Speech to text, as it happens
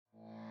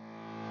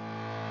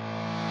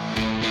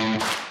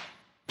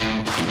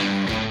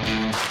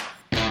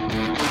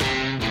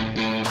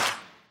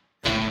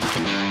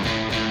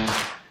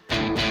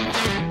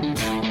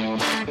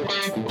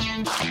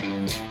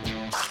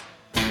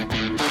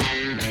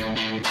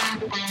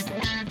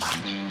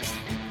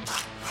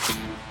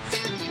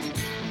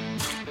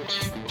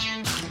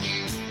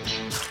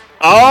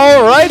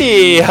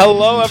Alrighty,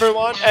 hello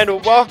everyone,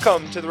 and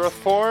welcome to the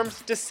Reformed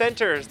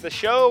Dissenters, the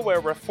show where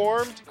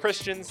Reformed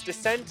Christians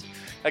dissent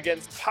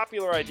against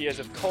popular ideas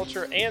of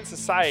culture and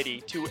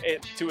society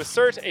to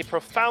assert a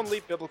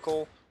profoundly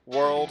biblical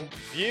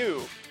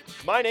worldview.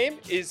 My name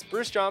is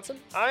Bruce Johnson.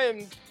 I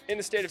am in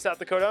the state of South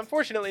Dakota,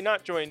 unfortunately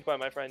not joined by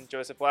my friend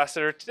Joseph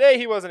Lassiter. Today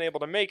he wasn't able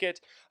to make it,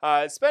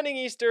 spending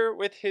Easter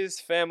with his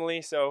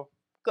family, so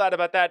glad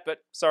about that, but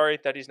sorry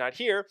that he's not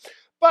here.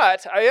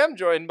 But I am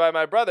joined by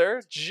my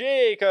brother,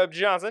 Jacob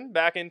Johnson,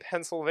 back in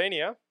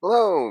Pennsylvania.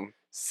 Hello.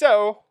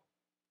 So,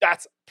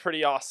 that's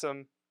pretty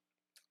awesome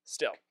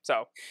still.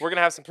 So, we're going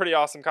to have some pretty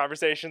awesome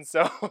conversations.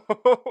 So,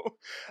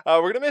 we're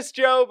going to miss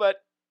Joe, but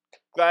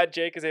glad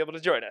Jake is able to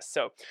join us.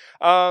 So,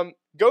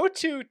 go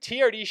to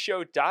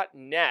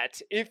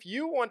trdshow.net if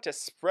you want to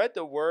spread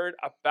the word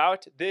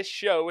about this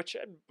show, which,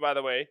 by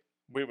the way,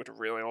 we would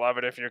really love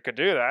it if you could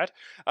do that,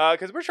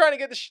 because we're trying to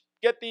get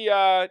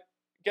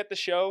the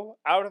show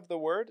out of the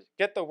word.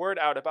 Get the word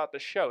out about the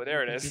show.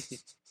 There it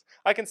is.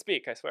 I can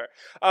speak, I swear.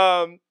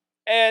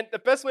 And the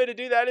best way to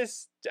do that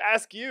is to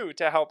ask you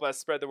to help us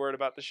spread the word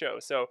about the show.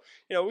 So,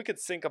 we could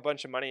sink a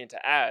bunch of money into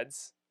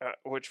ads,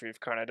 which we've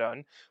kind of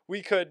done.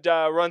 We could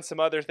run some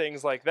other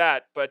things like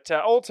that. But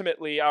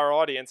ultimately, our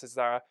audience is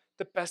the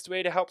best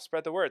way to help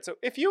spread the word. So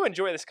if you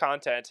enjoy this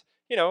content,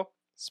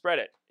 spread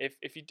it.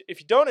 If you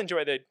don't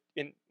enjoy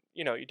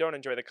you don't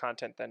enjoy the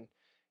content, then,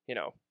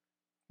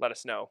 let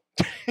us know.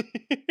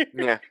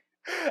 Yeah.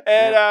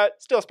 And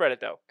still spread it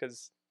though,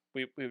 because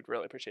we would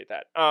really appreciate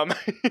that.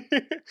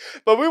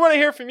 But we want to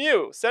hear from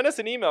you. Send us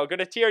an email. Go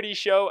to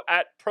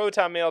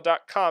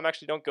trdshow@protonmail.com.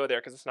 Actually, don't go there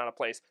because it's not a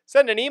place.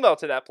 Send an email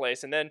to that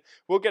place, and then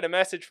we'll get a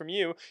message from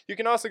you. You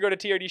can also go to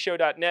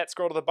trdshow.net,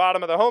 scroll to the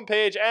bottom of the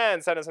homepage,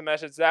 and send us a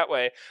message that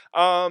way.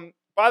 By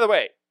the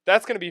way,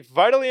 that's going to be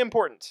vitally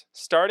important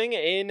starting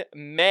in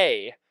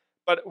May.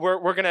 But we're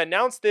going to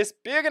announce this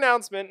big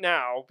announcement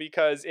now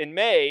because in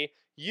May,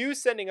 you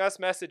sending us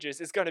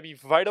messages is going to be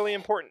vitally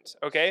important,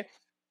 okay?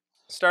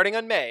 Starting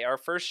on May, our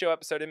first show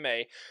episode in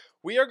May,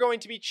 we are going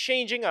to be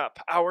changing up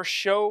our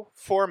show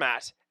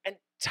format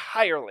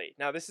entirely.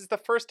 Now, this is the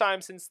first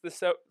time since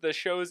the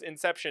show's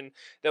inception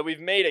that we've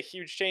made a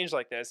huge change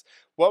like this.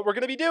 What we're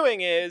going to be doing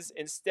is,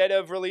 instead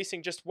of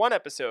releasing just one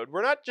episode,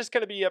 we're not just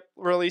going to be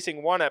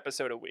releasing one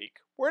episode a week.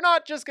 We're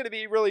not just going to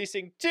be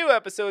releasing 2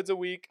 episodes a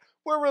week.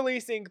 We're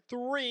releasing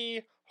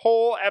 3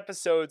 whole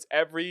episodes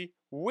every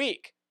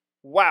week.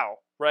 Wow,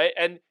 right?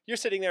 And you're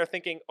sitting there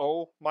thinking,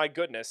 oh my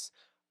goodness,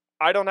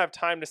 I don't have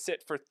time to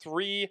sit for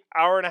 3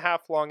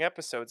 hour-and-a-half long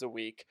episodes a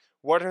week.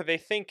 What are they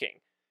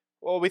thinking?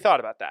 Well, we thought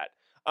about that.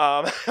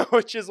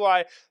 Which is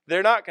why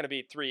they're not going to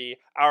be 3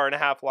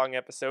 hour-and-a-half long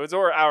episodes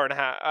or hour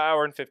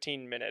and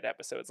 15-minute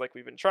episodes like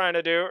we've been trying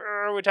to do,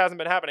 which hasn't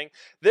been happening.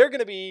 They're going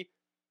to be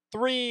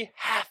 3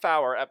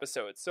 half-hour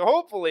episodes. So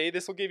hopefully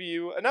this will give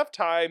you enough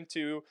time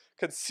to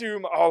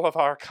consume all of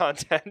our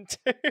content.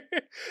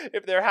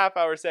 If they're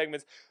half-hour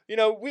segments.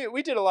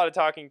 We did a lot of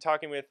talking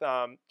with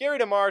Gary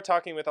DeMar,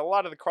 talking with a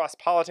lot of the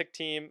cross-politic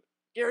team.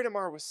 Gary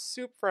DeMar was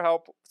super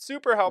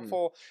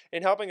helpful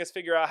in helping us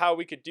figure out how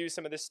we could do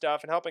some of this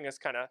stuff and helping us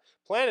kind of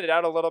plan it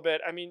out a little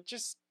bit. I mean,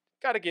 just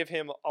got to give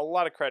him a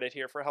lot of credit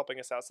here for helping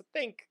us out. So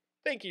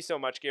Thank you so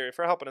much, Gary,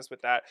 for helping us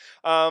with that.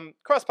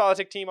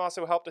 Cross-Politic team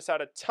also helped us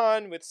out a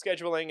ton with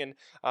scheduling and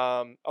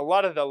a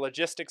lot of the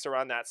logistics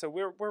around that. So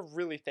we're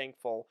really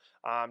thankful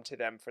to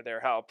them for their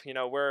help.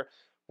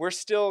 We're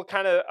still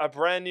kind of a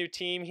brand new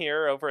team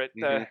here over at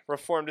the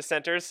Reformed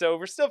Dissenters, so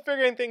we're still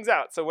figuring things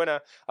out. So when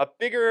a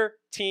bigger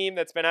team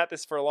that's been at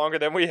this for longer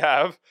than we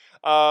have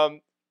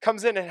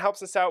comes in and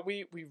helps us out,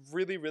 we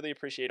really, really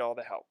appreciate all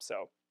the help.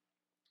 So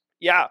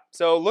yeah,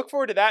 so look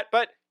forward to that.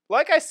 But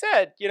like I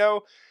said,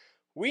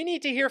 we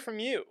need to hear from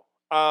you.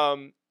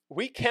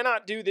 We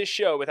cannot do this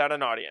show without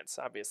an audience.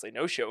 Obviously,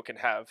 no show can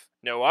have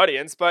no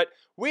audience, but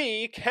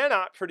we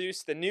cannot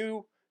produce the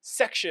new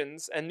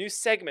sections and new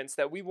segments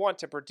that we want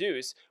to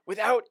produce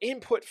without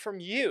input from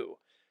you.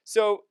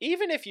 So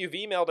even if you've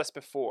emailed us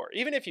before,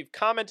 even if you've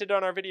commented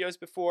on our videos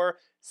before,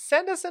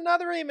 send us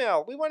another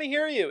email. We want to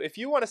hear you. If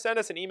you want to send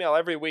us an email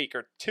every week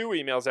or 2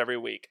 emails every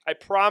week, I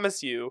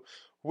promise you,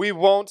 we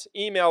won't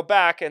email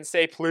back and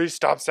say, please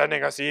stop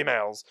sending us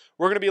emails.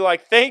 We're going to be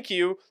like, thank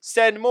you,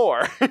 send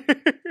more.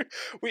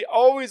 We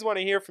always want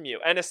to hear from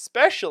you. And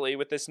especially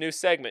with this new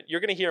segment,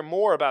 you're going to hear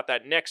more about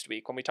that next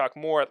week when we talk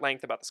more at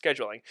length about the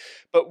scheduling.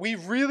 But we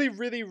really,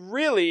 really,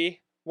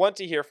 really want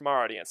to hear from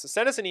our audience. So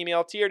send us an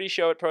email,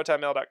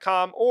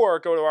 trdshow@protonmail.com, or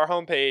go to our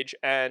homepage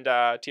and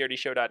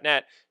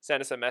trdshow.net.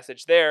 Send us a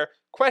message there.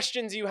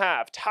 Questions you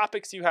have,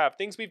 topics you have,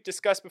 things we've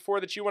discussed before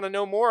that you want to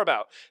know more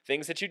about,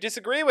 things that you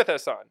disagree with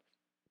us on.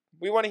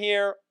 We want to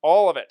hear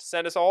all of it.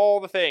 Send us all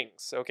the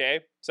things,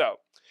 okay? So,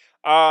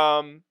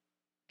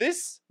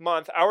 this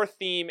month, our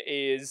theme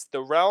is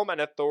the realm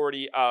and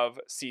authority of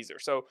Caesar.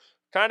 So,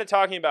 kind of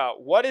talking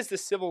about what is the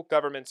civil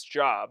government's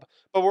job,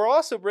 but we're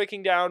also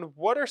breaking down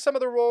what are some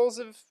of the roles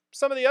of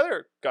some of the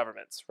other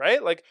governments,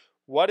 right? Like,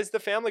 what is the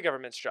family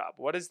government's job?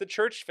 What is the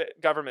church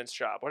government's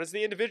job? What is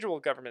the individual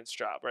government's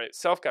job, right?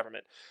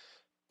 Self-government.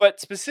 but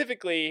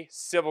specifically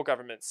civil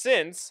government,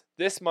 since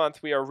this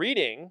month we are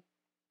reading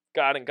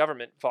God and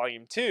Government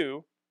Volume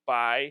 2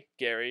 by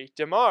Gary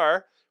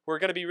DeMar. We're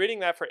going to be reading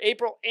that for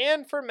April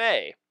and for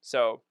May.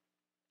 So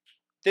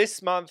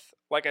this month,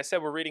 like I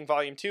said, we're reading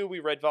Volume 2.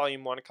 We read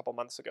Volume 1 a couple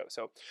months ago.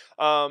 So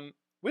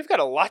we've got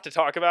a lot to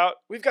talk about.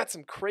 We've got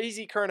some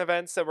crazy current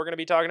events that we're going to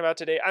be talking about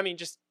today. I mean,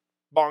 just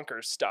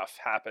bonkers stuff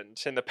happened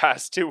in the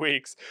past 2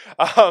 weeks.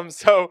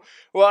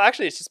 Well,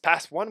 actually, it's just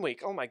past 1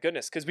 week. Oh my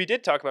goodness, because we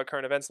did talk about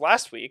current events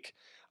last week.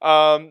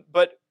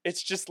 But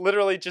it's just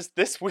literally just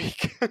this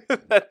week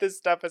that this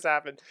stuff has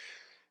happened.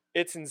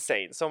 It's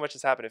insane. So much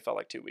has happened. It felt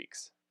like 2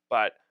 weeks.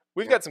 But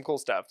we've got some cool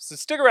stuff. So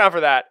stick around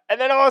for that.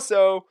 And then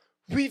also,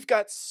 we've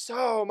got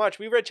so much.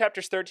 We read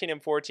chapters 13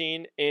 and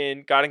 14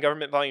 in God and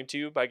Government Volume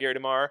 2 by Gary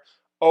DeMar.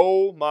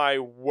 Oh my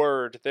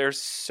word, there's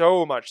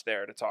so much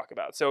there to talk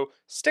about. So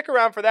stick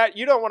around for that.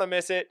 You don't want to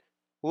miss it.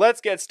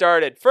 Let's get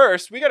started.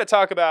 First, we got to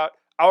talk about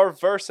our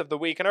verse of the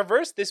week. And our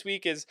verse this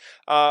week is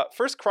 1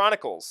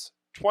 Chronicles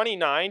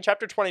 29,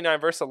 chapter 29,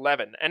 verse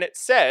 11. And it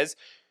says,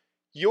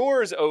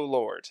 "Yours, O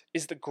Lord,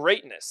 is the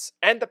greatness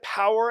and the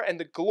power and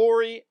the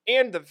glory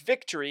and the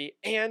victory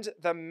and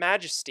the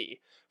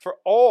majesty. For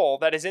all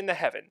that is in the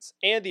heavens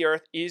and the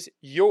earth is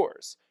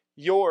yours.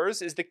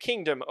 Yours is the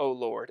kingdom, O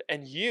Lord,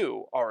 and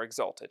you are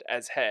exalted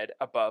as head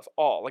above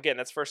all." Again,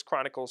 that's 1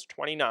 Chronicles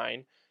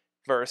 29,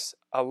 verse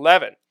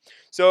 11.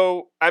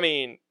 So, I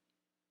mean,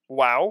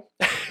 wow.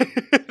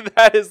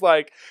 That is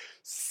like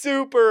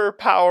super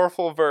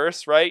powerful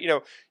verse, right?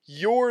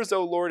 Yours,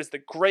 O Lord, is the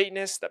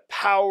greatness, the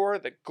power,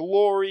 the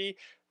glory,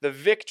 the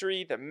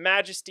victory, the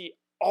majesty,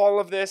 all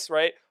of this,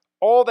 right?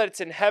 All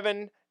that's in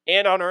heaven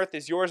and on earth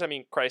is yours. I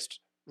mean, Christ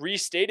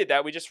restated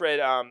that. We just read,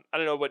 I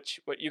don't know what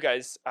you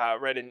guys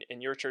read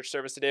in your church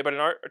service today, but in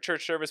our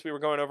church service, we were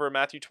going over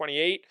Matthew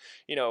 28,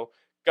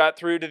 got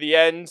through to the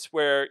end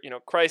where,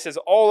 Christ says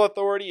all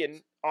authority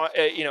and,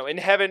 in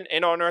heaven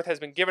and on earth has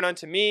been given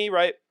unto me,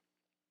 right?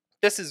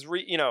 This is,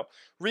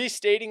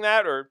 restating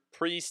that or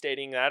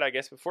pre-stating that, I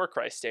guess, before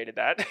Christ stated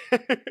that.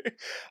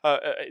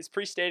 Is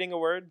pre-stating a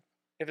word?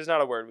 If it's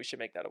not a word, we should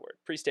make that a word.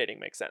 Pre-stating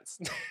makes sense.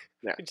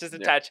 Yeah. Just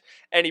attach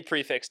any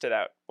prefix to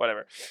that,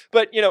 whatever.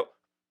 But,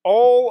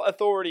 all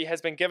authority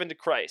has been given to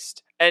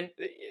Christ. And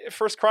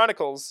 1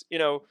 Chronicles,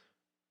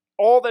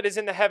 all that is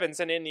in the heavens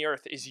and in the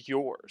earth is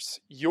yours.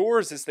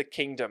 Yours is the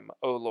kingdom,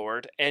 O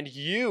Lord, and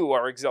you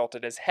are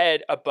exalted as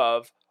head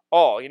above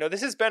all.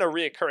 This has been a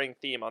reoccurring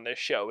theme on this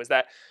show, is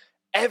that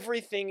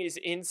everything is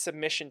in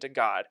submission to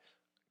God.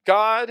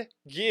 God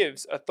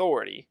gives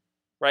authority,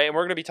 right? And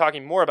we're going to be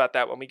talking more about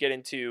that when we get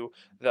into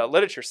the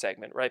literature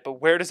segment, right?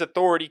 But where does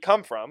authority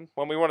come from?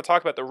 When we want to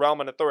talk about the realm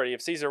and authority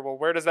of Caesar, well,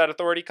 where does that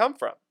authority come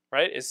from,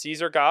 right? Is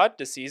Caesar God?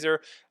 Does Caesar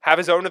have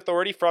his own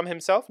authority from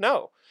himself?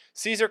 No.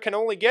 Caesar can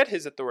only get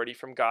his authority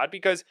from God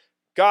because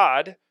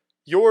God,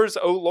 yours,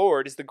 O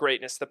Lord, is the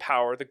greatness, the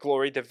power, the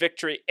glory, the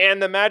victory,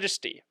 and the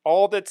majesty.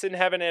 All that's in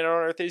heaven and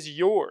on earth is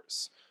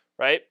yours,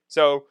 right?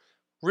 So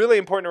really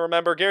important to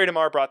remember. Gary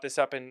DeMar brought this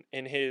up in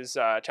his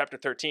chapter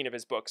 13 of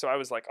his book. So I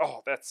was like,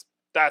 oh, that's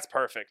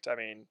perfect. I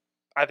mean,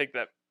 I think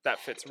that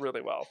fits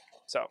really well.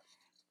 So,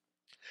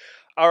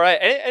 all right.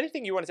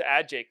 Anything you wanted to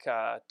add, Jake,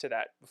 to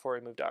that before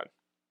we moved on?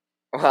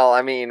 Well,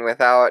 I mean,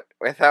 without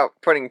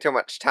putting too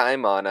much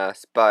time on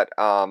us, but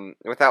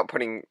without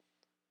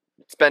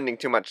spending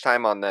too much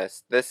time on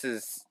this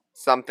is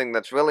something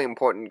that's really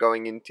important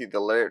going into the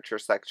literature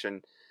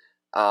section,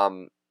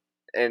 and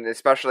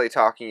especially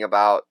talking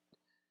about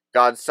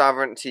God's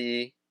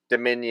sovereignty,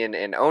 dominion,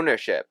 and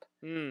ownership.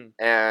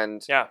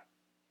 And yeah.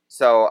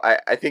 So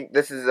I think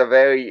this is a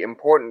very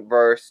important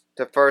verse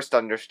to first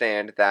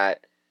understand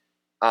that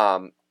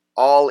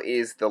all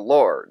is the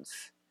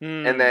Lord's,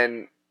 and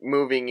then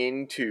moving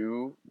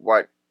into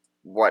what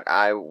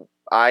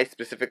I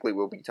specifically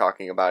will be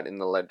talking about in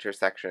the literature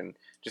section,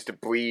 just a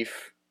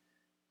brief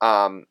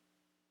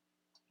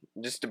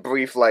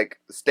like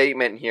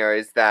statement here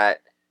is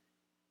that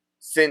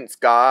since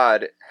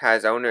God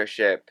has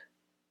ownership,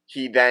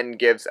 he then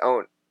gives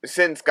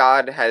since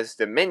God has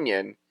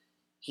dominion,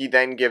 he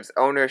then gives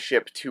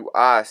ownership to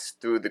us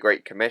through the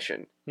Great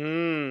Commission.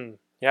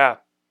 Yeah.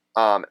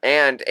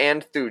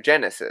 And through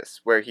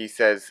Genesis, where he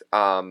says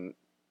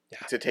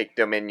to take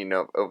dominion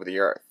over the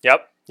earth.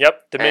 Yep.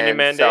 Dominion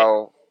mandate.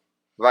 So,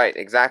 right,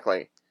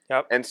 exactly.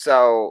 Yep. And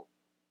so,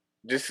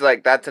 just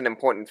like that's an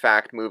important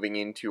fact moving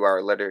into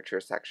our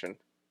literature section.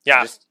 Yeah.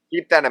 So just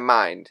keep that in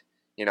mind.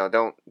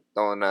 Don't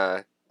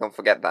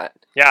forget that.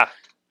 Yeah.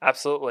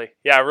 Absolutely.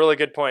 Yeah, really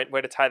good point. Way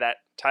to tie that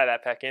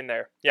back in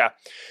there. Yeah,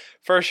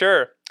 for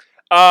sure.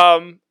 All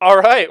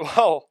right.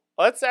 Well,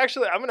 I'm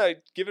going to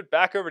give it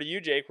back over to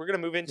you, Jake. We're going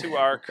to move into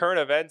our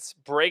current events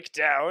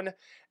breakdown.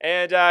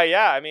 And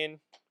I mean,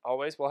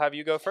 always we'll have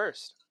you go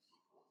first.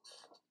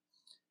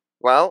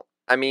 Well,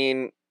 I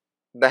mean,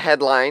 the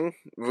headline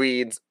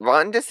reads,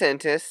 Ron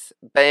DeSantis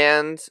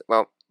bans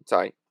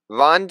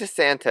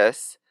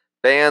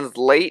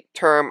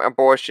late-term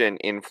abortion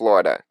in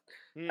Florida.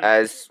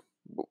 As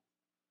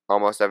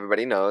almost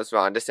everybody knows,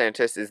 Ron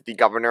DeSantis is the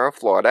governor of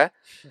Florida,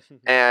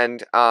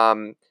 and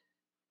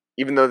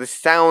even though this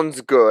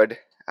sounds good,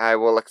 I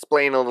will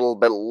explain a little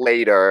bit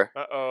later.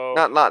 Uh-oh.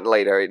 Not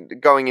later,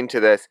 going into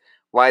this,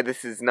 why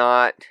this is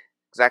not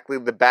exactly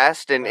the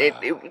best, and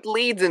it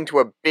leads into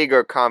a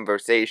bigger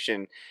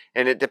conversation,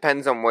 and it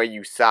depends on where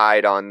you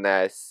side on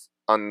this,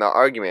 on the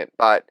argument.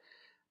 But,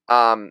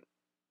 of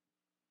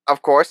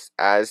course,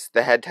 as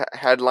the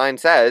headline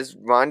says,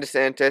 Ron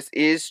DeSantis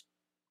is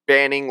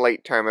banning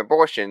late-term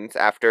abortions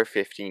after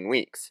 15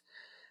 weeks.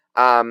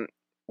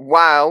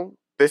 While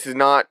this is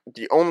not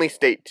the only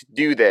state to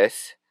do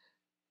this,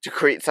 to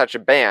create such a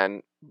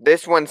ban,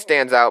 this one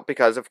stands out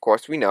because, of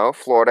course, we know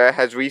Florida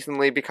has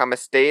recently become a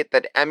state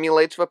that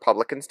emulates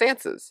Republican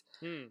stances.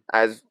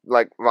 As,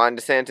 like, Ron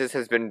DeSantis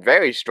has been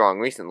very strong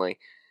recently.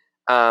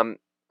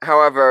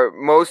 However,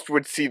 most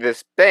would see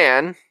this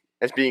ban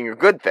as being a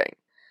good thing.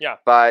 Yeah.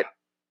 But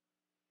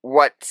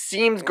what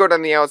seems good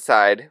on the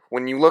outside,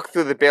 when you look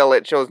through the bill,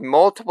 it shows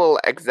multiple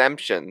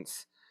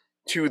exemptions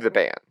to the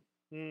ban.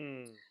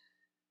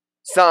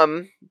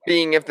 Some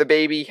being if the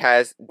baby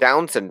has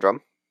Down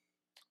syndrome.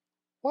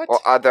 What? Or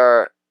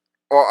other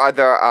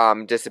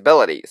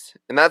disabilities.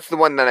 And that's the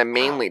one that I'm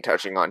mainly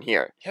touching on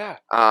here. Yeah.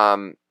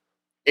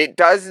 It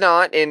does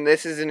not, and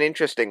this is an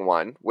interesting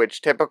one,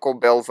 which typical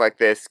bills like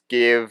this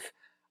give,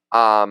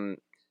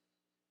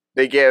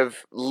 they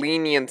give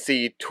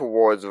leniency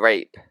towards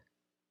rape.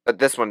 But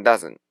this one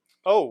doesn't.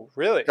 Oh,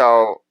 really?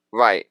 So,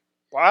 right.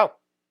 Wow.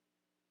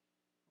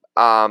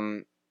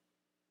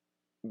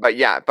 But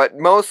yeah, but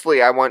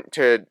mostly I want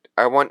to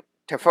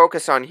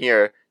focus on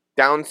here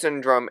Down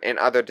syndrome and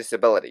other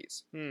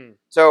disabilities.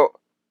 So,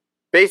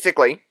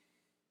 basically,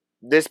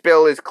 this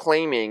bill is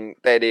claiming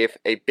that if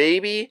a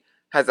baby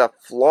has a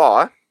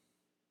flaw,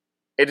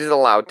 it is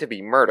allowed to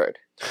be murdered.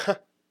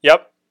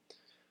 Yep.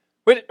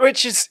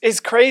 Which is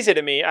crazy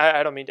to me.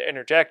 I don't mean to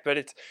interject, but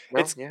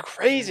it's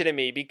crazy to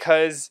me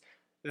because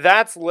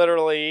that's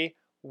literally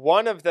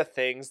one of the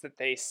things that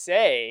they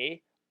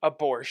say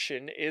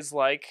abortion is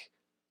like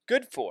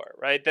good for,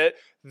 right? That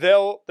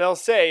they'll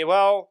say,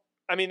 well,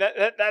 I mean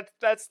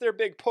that's their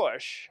big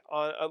push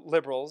on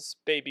liberals,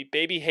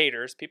 baby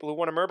haters, people who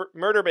want to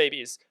murder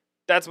babies.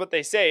 That's what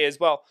they say is,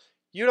 well,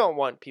 you don't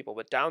want people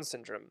with Down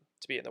syndrome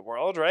to be in the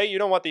world, right? You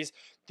don't want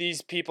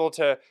these people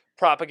to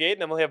propagate,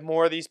 and then we'll have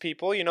more of these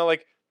people. You know,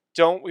 like,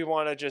 don't we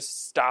want to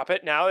just stop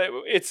it now?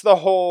 It's the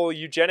whole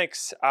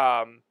eugenics.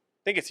 I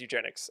think it's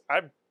eugenics.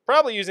 I'm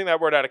probably using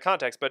that word out of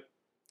context, but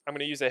I'm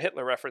going to use a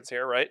Hitler reference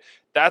here, right?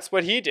 That's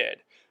what he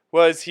did.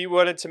 Was he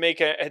wanted to make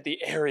the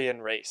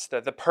Aryan race,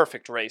 the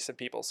perfect race of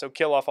people. So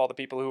kill off all the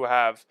people who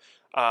have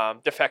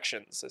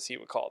defections, as he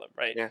would call them,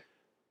 right? Yeah.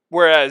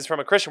 Whereas from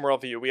a Christian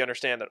worldview, we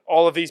understand that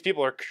all of these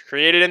people are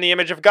created in the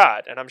image of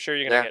God. And I'm sure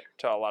you're going to get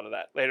to a lot of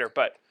that later.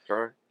 But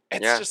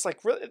it's just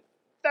like, really,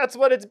 that's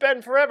what it's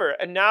been forever.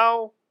 And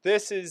now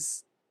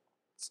it's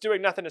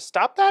doing nothing to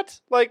stop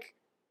that? Like,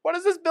 what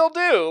does this bill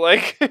do?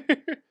 Like...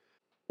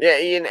 Yeah,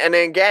 and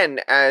again,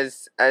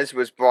 as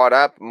was brought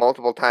up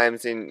multiple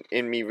times in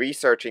me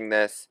researching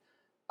this,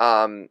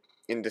 in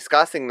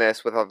discussing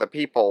this with other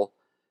people,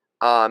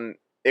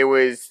 it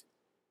was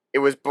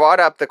brought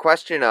up the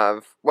question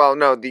of, well,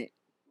 no,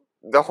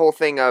 the whole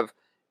thing of,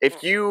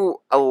 if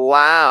you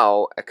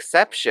allow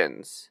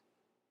exceptions,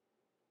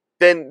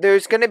 then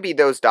there's going to be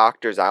those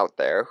doctors out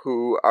there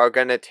who are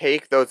going to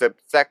take those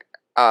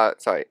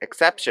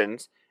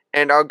exceptions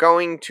and are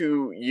going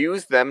to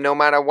use them no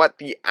matter what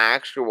the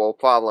actual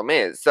problem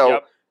is.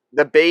 So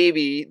the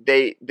baby,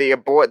 they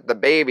abort the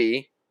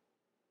baby,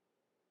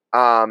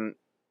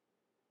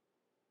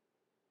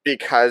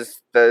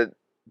 because the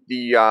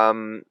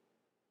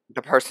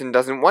person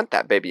doesn't want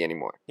that baby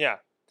anymore. Yeah,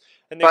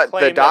 and but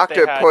the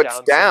doctor puts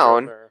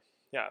down,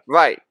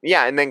 right?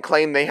 Yeah, and then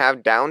claim they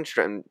have Down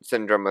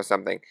syndrome or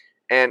something,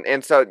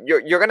 and so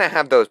you're gonna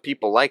have those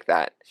people like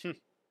that,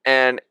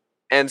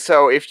 And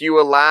so if you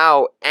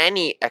allow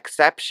any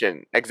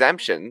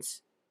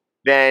exemptions,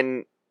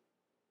 then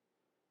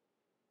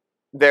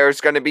there's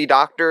going to be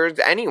doctors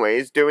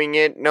anyways doing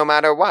it no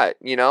matter what,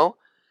 you know?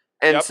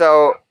 And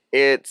so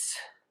it's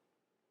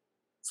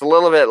a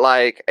little bit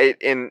like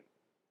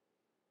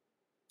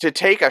to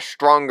take a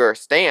stronger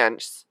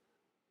stance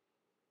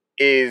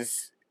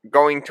is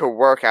going to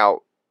work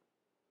out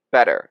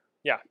better.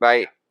 Yeah.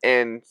 Right?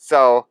 And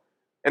so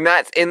and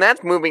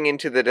that's moving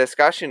into the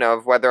discussion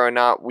of whether or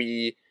not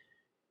we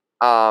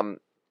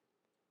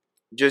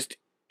just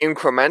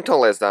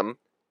incrementalism,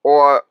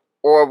 or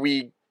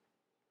we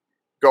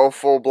go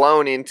full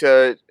blown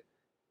into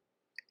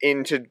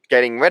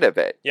getting rid of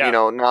it. You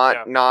know,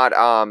 not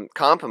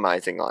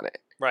compromising on it.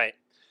 Right.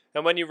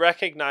 And when you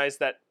recognize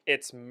that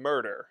it's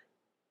murder,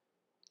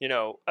 you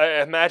know,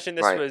 imagine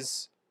this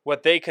was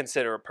what they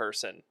consider a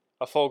person,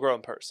 a full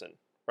grown person,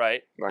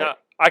 right? Now,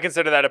 I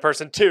consider that a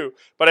person too,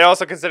 but I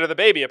also consider the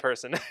baby a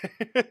person.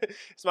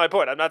 It's my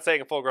point. I'm not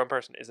saying a full grown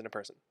person isn't a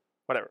person.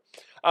 Whatever.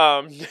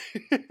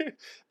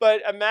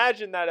 But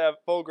imagine that a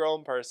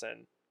full-grown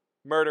person,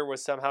 murder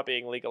was somehow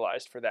being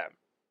legalized for them,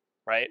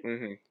 right?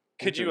 Mm-hmm.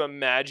 Could you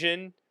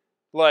imagine,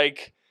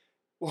 like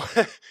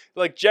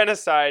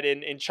genocide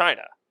in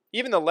China,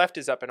 even the left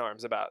is up in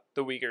arms about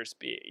the Uyghurs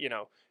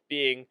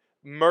being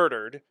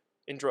murdered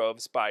in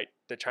droves by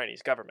the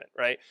Chinese government,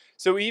 right?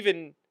 So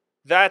even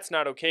that's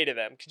not okay to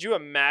them. Could you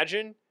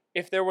imagine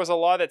if there was a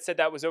law that said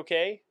that was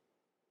okay?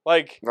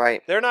 Like,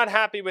 Right. they're not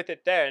happy with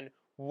it then.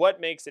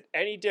 What makes it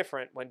any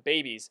different when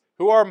babies,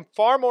 who are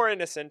far more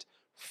innocent,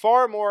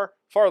 far more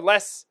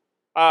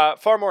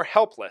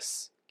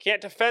helpless,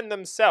 can't defend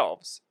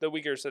themselves? The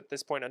Uyghurs at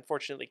this point,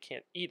 unfortunately,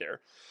 can't either.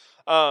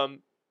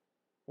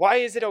 Why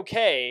is it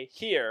okay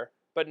here,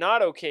 but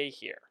not okay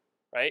here,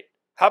 right?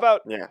 How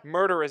about Yeah.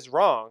 murder is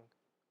wrong,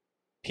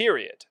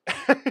 period?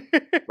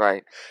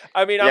 Right.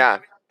 I mean, Yeah.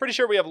 I'm pretty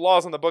sure we have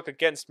laws on the book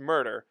against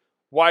murder.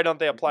 Why don't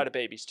they apply to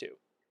babies too?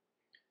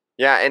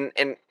 Yeah, and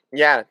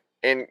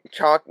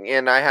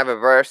I have a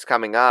verse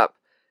coming up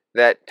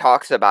that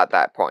talks about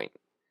that point.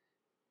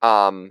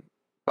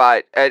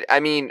 But I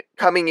mean,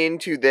 coming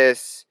into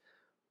this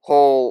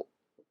whole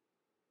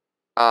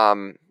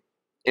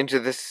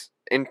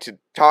into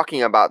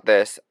talking about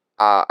this,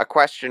 a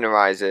question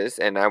arises,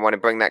 and I want to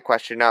bring that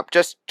question up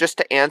just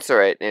to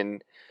answer it.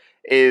 And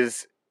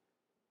is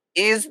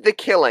the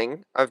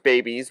killing of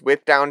babies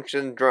with Down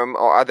syndrome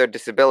or other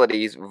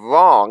disabilities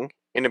wrong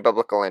in a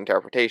biblical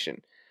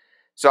interpretation?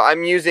 So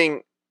I'm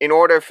using, in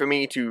order for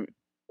me to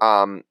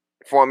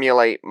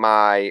formulate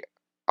my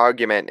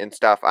argument and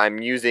stuff, I'm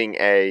using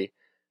a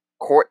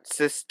court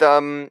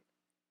system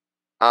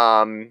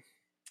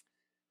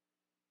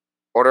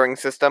ordering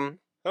system.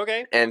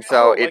 Okay. And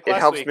so like it last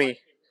helps week. me.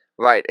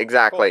 Right,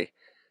 exactly.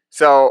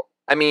 So,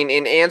 I mean,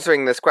 in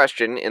answering this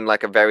question in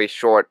like a very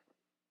short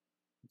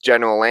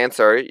general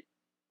answer,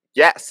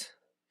 yes.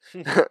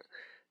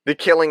 The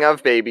killing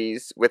of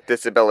babies with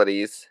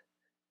disabilities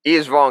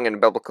is wrong in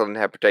biblical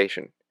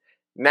interpretation.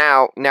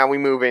 Now we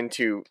move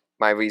into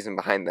my reason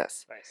behind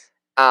this. Nice.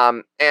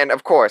 And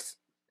of course,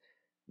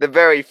 the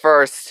very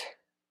first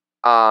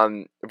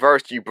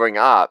verse you bring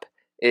up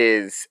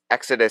is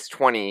Exodus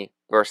 20,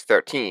 verse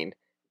 13.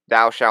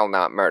 Thou shalt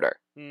not murder.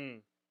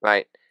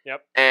 Right?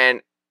 Yep.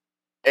 And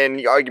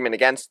the argument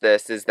against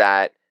this is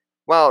that,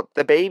 well,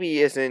 the baby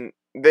isn't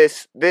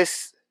this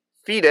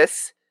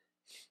fetus.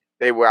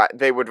 They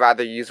would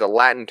rather use a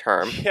Latin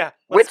term, Yeah,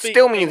 which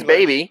still means English.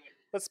 baby.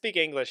 Let's speak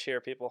English here,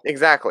 people.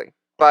 Exactly.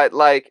 But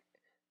like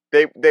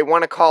they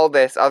want to call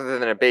this other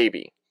than a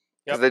baby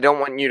because Yep. they don't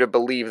want you to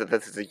believe that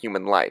this is a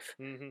human life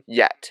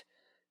yet.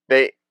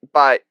 But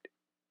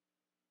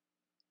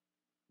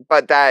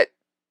that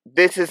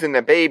this isn't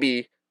a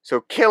baby,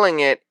 so killing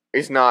it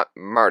is not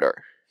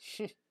murder.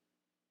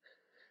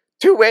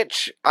 To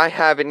which I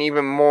have an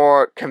even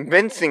more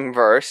convincing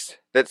verse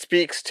that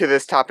speaks to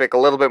this topic a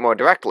little bit more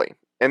directly,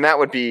 and that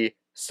would be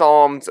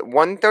Psalms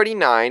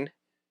 139,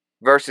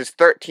 verses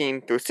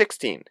 13 through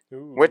 16,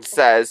 which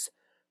says,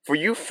 "For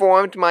you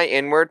formed my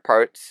inward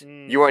parts,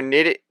 you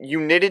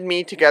knitted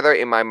me together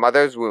in my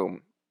mother's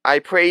womb. I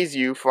praise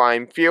you, for I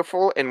am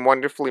fearful and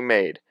wonderfully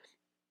made.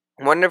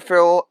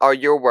 Wonderful are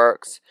your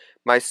works,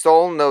 my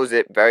soul knows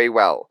it very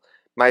well.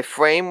 My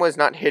frame was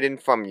not hidden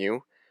from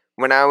you,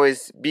 when I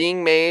was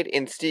being made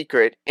in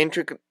secret,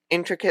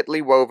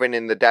 intricately woven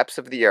in the depths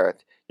of the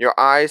earth. Your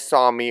eyes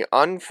saw me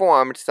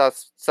unformed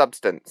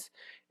substance.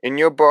 In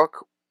your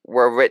book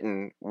were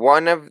written,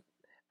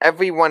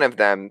 every one of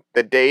them,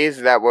 the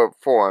days that were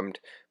formed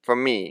for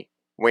me,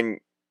 when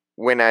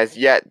as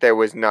yet there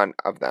was none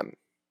of them."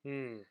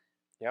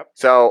 Yep.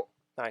 So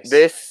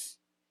nice.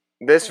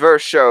 This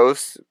verse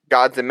shows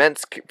God's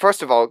immense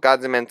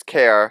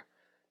care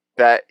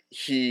that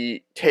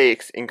He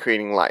takes in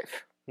creating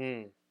life.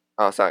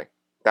 Oh, sorry,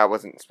 that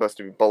wasn't supposed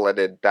to be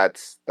bulleted.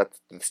 That's the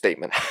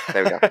statement.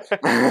 There we go.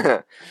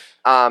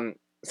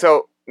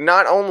 So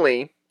not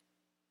only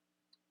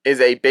is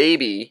a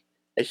baby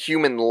a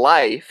human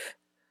life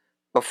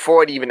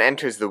before it even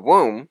enters the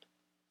womb,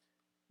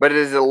 but it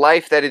is a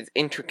life that is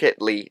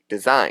intricately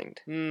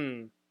designed.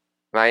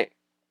 Right?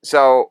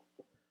 So,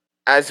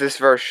 as this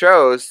verse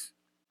shows,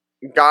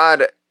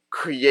 God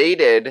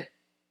created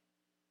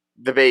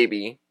the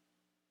baby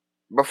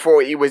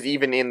before he was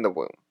even in the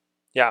womb.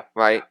 Yeah.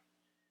 Right?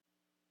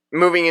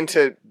 Moving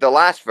into the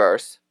last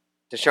verse,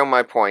 to show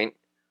my point,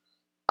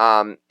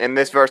 and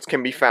this verse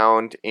can be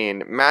found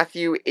in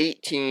Matthew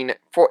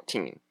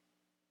 18:14.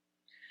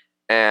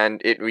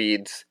 And it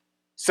reads,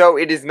 "So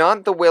it is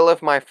not the will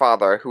of my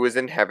Father who is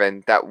in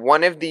heaven that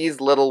one of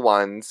these little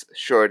ones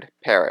should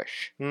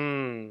perish."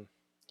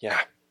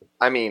 Yeah.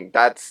 I mean,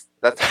 that's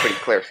a pretty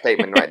clear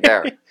statement right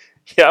there.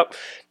 Yep.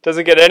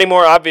 Doesn't get any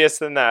more obvious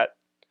than that.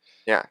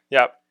 Yeah.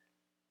 Yep.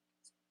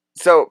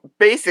 So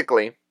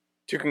basically,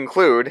 to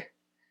conclude,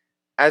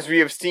 as we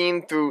have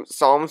seen through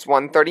Psalms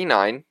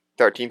 139,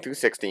 13 through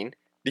 16,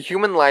 the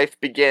human life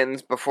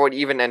begins before it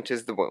even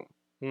enters the womb.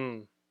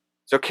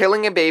 So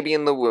killing a baby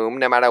in the womb,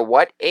 no matter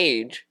what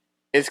age,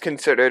 is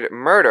considered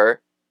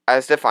murder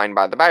as defined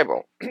by the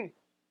Bible.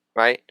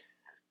 Right?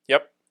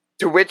 Yep.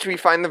 To which we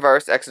find the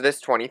verse,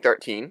 Exodus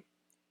 20:13,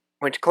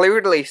 which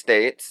clearly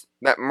states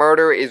that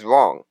murder is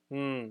wrong.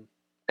 And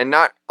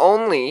not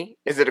only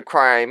is it a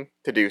crime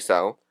to do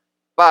so,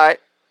 but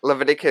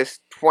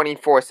Leviticus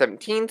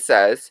 24:17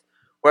 says,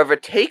 Whoever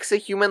takes a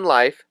human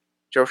life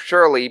shall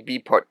surely be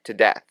put to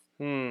death.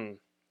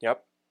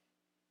 Yep.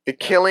 The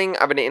killing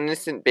of an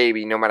innocent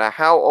baby, no matter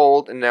how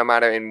old and no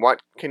matter in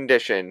what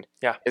condition,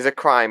 is a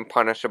crime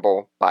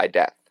punishable by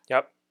death.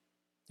 Yep.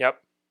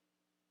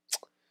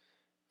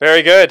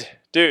 Very good,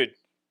 dude.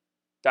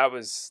 That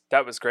was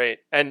great,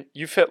 and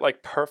you fit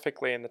like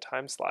perfectly in the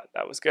time slot.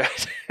 That was good.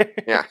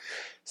 Yeah.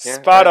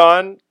 Spot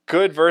on.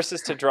 Good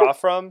verses to draw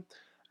from.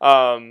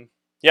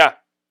 Yeah,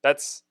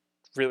 that's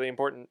really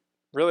important.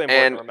 Really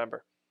important to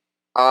remember.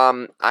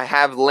 I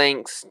have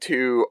links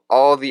to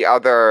all the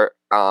other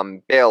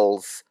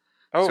bills.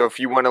 Oh. So if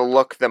you want to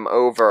look them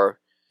over.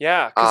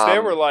 Yeah, because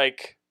there were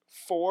like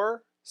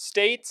 4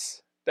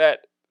 states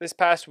that this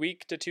past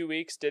week to 2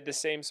 weeks did the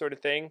same sort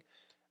of thing.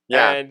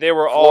 Yeah. And they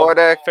were all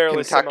Florida,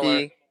 fairly Kentucky,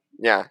 similar.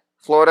 Yeah.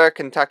 Florida,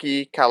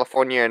 Kentucky,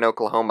 California, and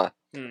Oklahoma.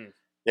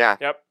 Yeah.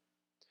 Yep.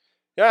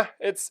 Yeah,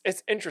 it's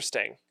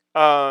interesting.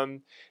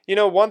 One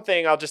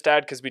thing I'll just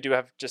add, because we do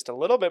have just a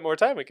little bit more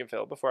time we can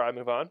fill before I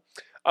move on.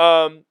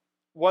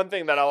 One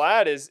thing that I'll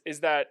add is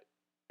that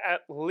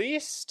at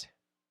least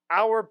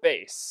our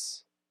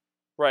base,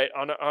 right,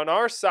 on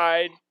our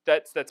side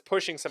that's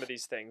pushing some of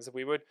these things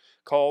we would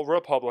call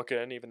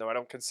Republican, even though I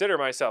don't consider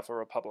myself a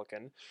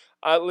Republican,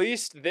 at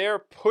least they're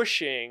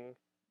pushing,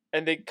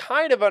 and they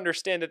kind of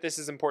understand that this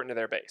is important to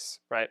their base,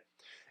 right?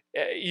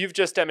 You've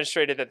just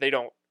demonstrated that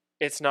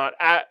it's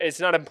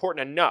not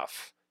important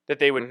enough that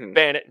they would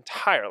ban it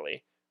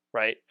entirely,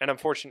 right? And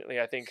unfortunately,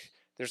 I think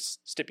there's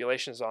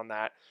stipulations on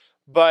that,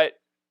 but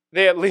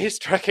they at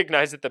least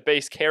recognize that the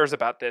base cares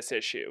about this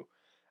issue,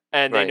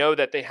 and they know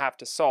that they have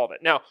to solve it.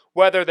 Now,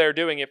 whether they're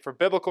doing it for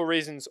biblical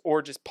reasons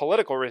or just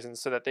political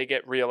reasons so that they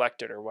get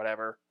reelected or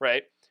whatever,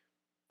 right?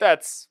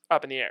 That's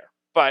up in the air,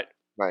 but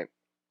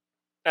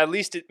at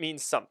least it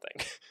means something.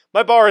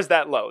 My bar is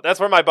that low. That's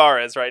where my bar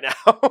is right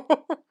now.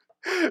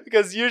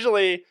 Because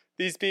usually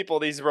these people,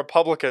 these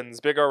Republicans,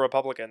 big R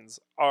Republicans,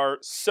 are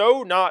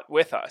so not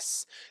with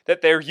us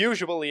that they're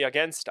usually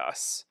against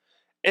us.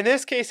 In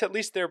this case, at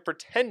least they're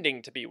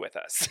pretending to be with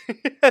us.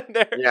 and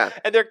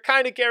they're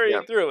kind of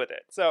carrying through with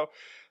it. So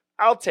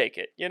I'll take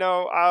it.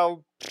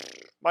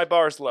 My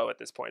bar's low at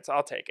this point, so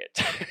I'll take it.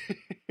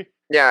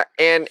 Yeah,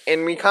 and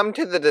we come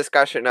to the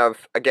discussion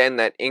of, again,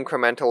 that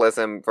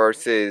incrementalism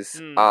versus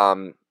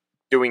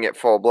doing it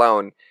full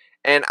blown.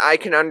 And I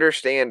can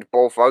understand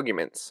both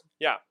arguments.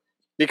 Yeah.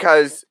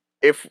 Because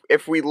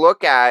if we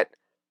look at,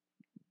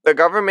 the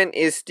government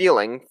is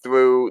stealing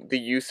through the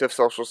use of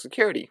Social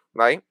Security,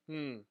 right?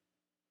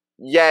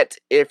 Yet,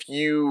 if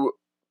you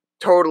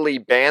totally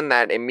ban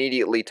that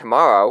immediately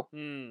tomorrow,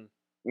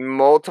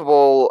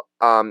 multiple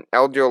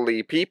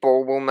elderly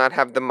people will not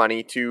have the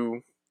money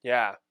to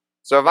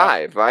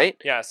survive, right?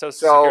 Yeah, so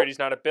Security is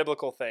not a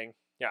biblical thing.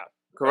 Yeah.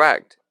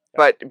 Correct.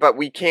 Yeah. But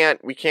we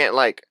can't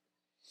like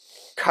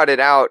cut it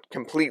out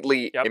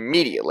completely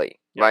immediately,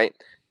 right?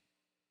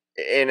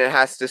 And it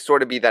has to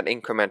sort of be that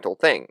incremental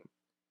thing.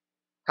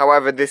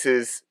 However,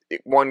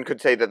 one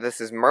could say that this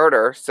is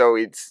murder, so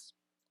it's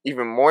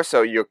even more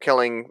so you're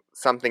killing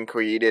something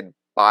created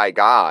by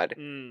God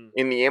in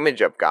the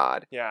image of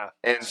God. Yeah.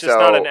 And it's just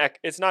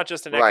it's not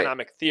just an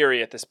economic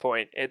theory at this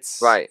point.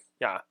 It's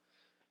Yeah.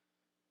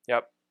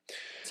 Yep.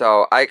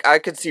 So I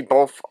could see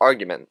both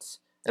arguments.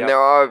 And there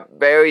are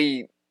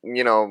very,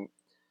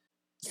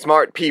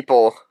 smart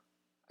people,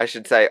 I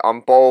should say,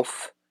 on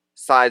both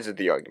sides of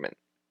the argument.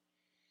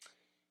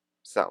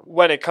 So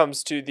when it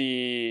comes to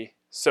the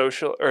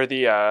Social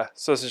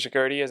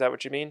Security, is that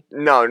what you mean?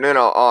 No,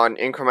 on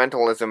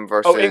incrementalism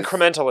versus... Oh,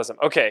 incrementalism.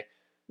 Okay.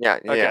 Yeah.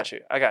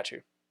 I got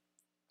you.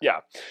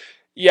 Yeah.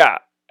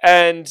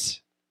 And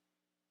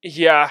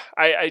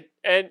I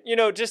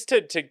just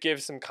to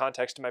give some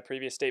context to my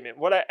previous statement,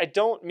 what I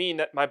don't mean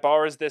that my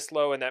bar is this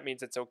low and that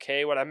means it's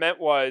okay. What I meant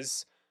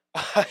was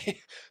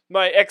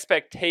my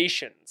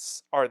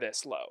expectations are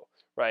this low,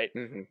 right?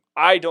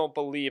 I don't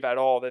believe at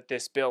all that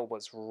this bill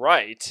was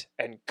right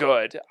and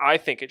good. I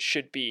think it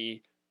should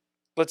be,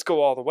 let's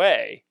go all the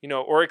way,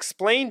 or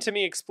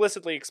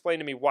explicitly explain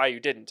to me why you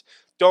didn't.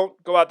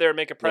 Don't go out there and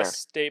make a press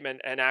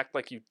statement and act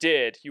like you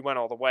did. You went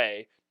all the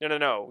way.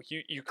 No.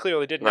 You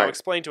clearly didn't. Now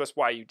explain to us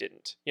why you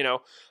didn't,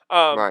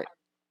 Right.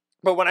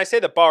 But when I say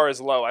the bar is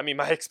low, I mean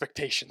my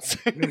expectations.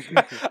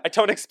 I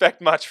don't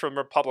expect much from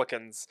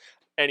Republicans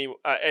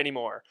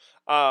anymore.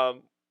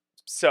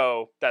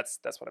 So that's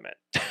what I meant.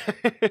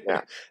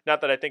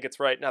 Not that I think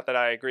it's right, not that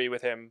I agree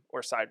with him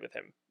or side with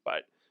him,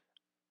 but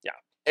yeah.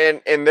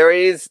 And there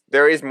is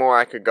more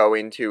I could go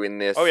into in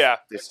this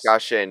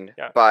discussion,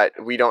 but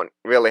we don't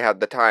really have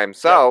the time.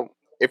 So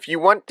if you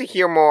want to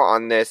hear more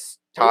on this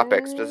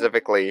topic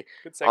specifically,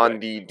 on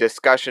the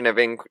discussion of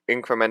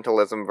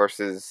incrementalism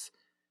versus,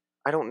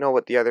 I don't know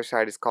what the other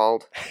side is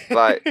called,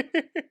 but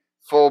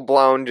full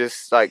blown,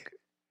 just like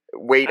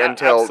wait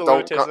until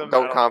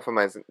don't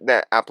compromise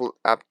that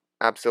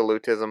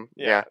absolutism.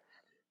 Yeah.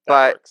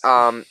 But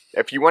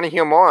if you want to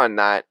hear more on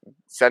that,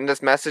 send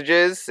us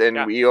messages and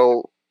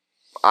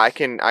I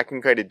can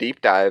create a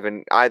deep dive,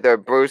 and either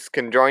Bruce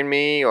can join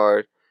me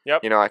or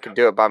I could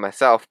do it by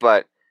myself.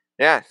 But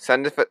Yeah,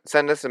 send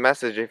us a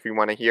message if you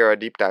want to hear a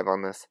deep dive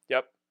on this.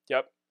 Yep,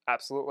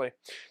 absolutely.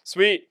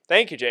 Sweet.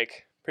 Thank you,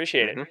 Jake.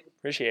 Appreciate it. Mhm.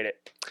 Appreciate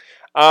it.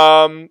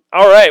 All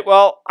right.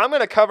 Well, I'm going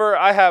to cover,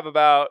 I have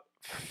about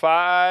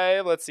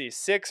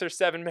 6 or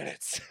 7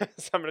 minutes.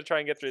 So I'm going to try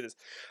and get through this.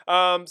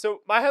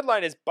 So my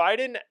headline is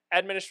Biden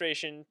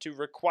administration to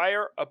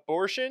require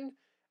abortion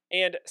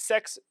and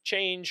sex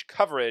change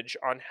coverage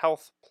on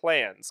health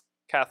plans.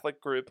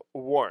 Catholic group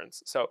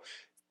warns. So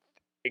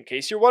in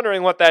case you're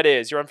wondering what that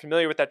is, you're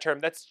unfamiliar with that term,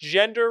 that's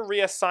gender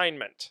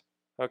reassignment.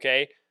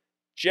 Okay?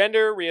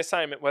 Gender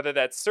reassignment, whether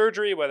that's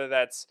surgery, whether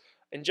that's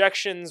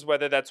injections,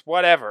 whether that's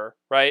whatever,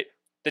 right?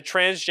 The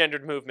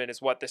transgendered movement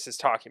is what this is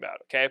talking about,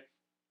 okay?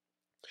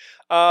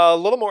 A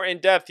little more in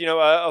depth,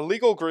 a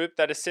legal group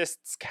that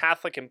assists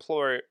Catholic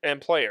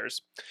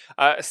employers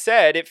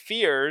said it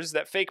fears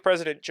that fake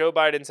President Joe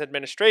Biden's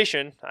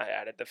administration, I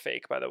added the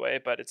fake, by the way,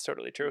 but it's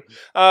totally true,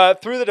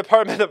 through the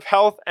Department of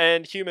Health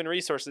and Human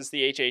Resources,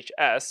 the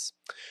HHS,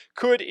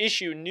 could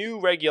issue new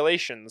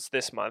regulations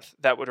this month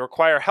that would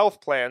require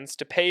health plans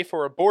to pay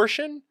for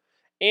abortion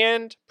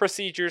and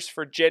procedures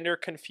for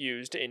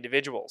gender-confused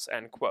individuals,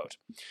 end quote.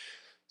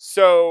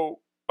 So,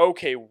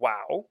 okay,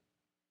 wow.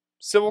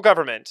 Civil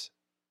government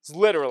is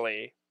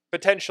literally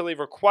potentially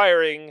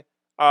requiring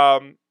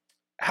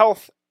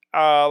health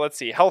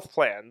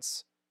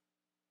plans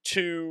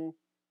to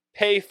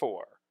pay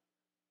for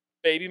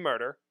baby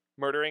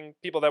murdering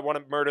people that want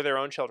to murder their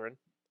own children,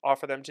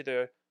 offer them to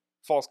the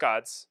false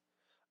gods.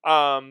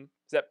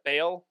 Is that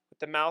Baal with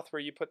the mouth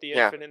where you put the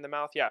infant in the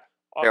mouth? Yeah.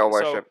 Baal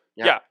worship.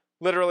 Yeah,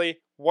 literally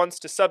wants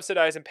to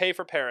subsidize and pay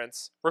for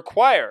parents,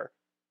 require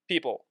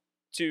people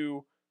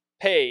to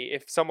pay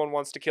if someone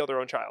wants to kill their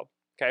own child.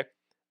 Okay.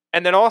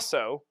 And then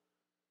also,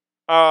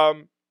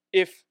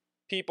 if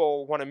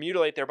people want to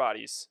mutilate their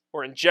bodies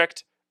or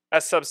inject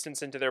a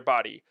substance into their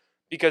body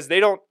because they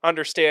don't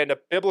understand a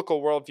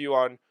biblical worldview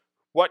on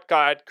what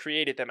God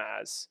created them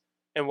as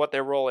and what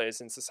their role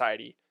is in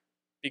society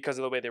because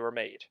of the way they were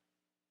made,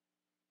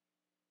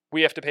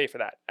 we have to pay for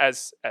that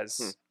as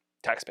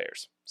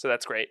taxpayers. So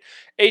that's great.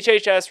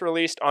 HHS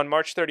released on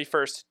March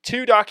 31st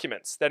 2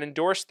 documents that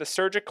endorse the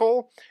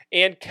surgical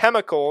and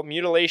chemical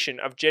mutilation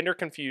of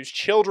gender-confused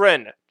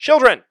children.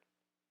 Children!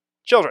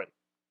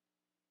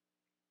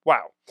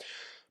 Wow.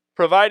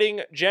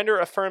 Providing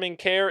gender-affirming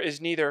care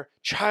is neither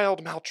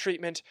child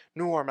maltreatment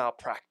nor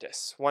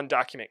malpractice, one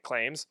document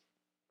claims.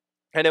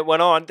 And it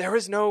went on, there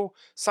is no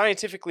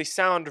scientifically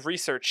sound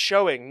research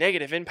showing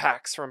negative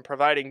impacts from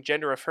providing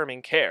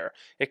gender-affirming care,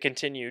 it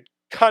continued,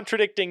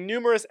 contradicting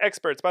numerous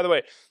experts. By the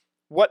way,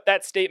 what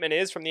that statement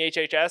is from the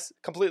HHS,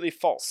 completely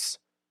false.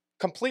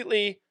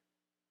 Completely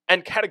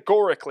and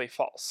categorically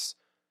false.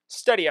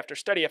 Study after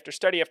study after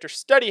study after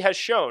study has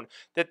shown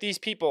that these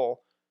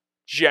people,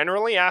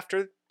 generally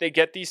after they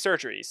get these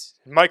surgeries,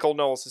 Michael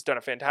Knowles has done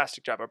a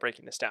fantastic job of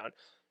breaking this down,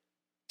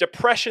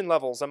 depression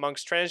levels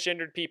amongst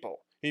transgendered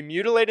people who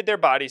mutilated their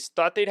bodies,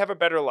 thought they'd have a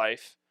better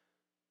life,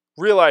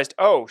 realized,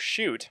 oh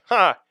shoot,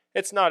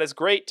 it's not as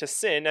great to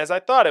sin as I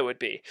thought it would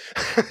be.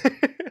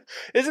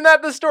 Isn't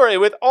that the story?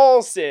 With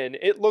all sin,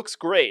 it looks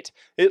great,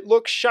 it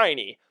looks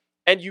shiny,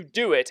 and you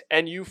do it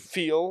and you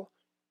feel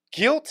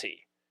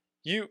guilty.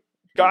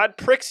 God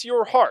pricks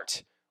your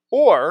heart,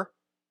 or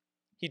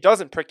he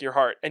doesn't prick your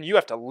heart and you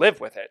have to live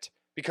with it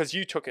because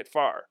you took it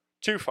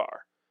too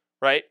far,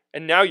 right?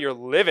 And now you're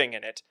living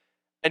in it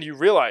and you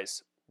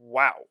realize,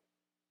 wow,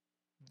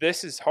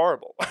 this is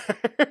horrible.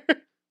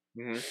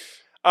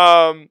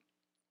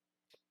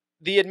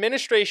 The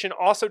administration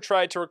also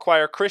tried to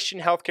require Christian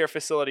healthcare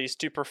facilities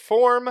to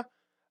perform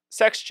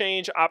sex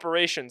change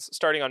operations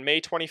starting on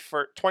May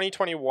 21st,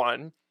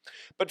 2021,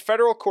 but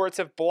federal courts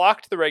have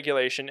blocked the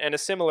regulation and a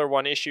similar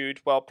one issued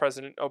while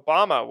President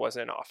Obama was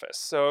in office.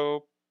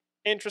 So,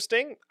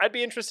 interesting. I'd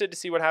be interested to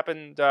see what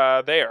happened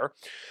there.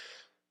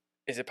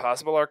 Is it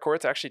possible our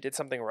courts actually did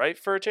something right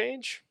for a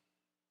change?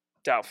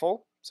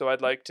 Doubtful. So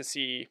I'd like to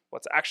see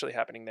what's actually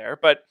happening there.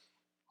 But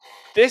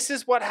this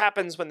is what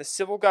happens when the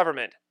civil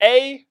government,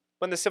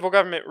 when the civil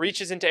government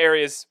reaches into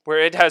areas where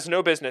it has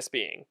no business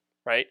being,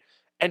 right?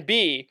 And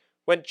B,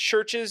 when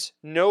churches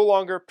no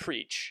longer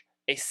preach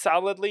a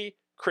solidly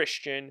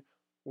Christian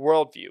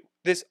worldview.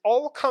 This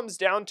all comes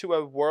down to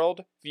a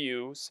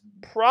worldview's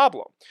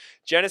problem.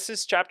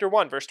 Genesis chapter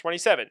 1, verse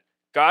 27.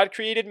 God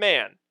created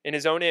man in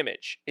his own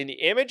image. In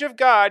the image of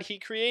God, he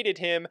created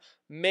him,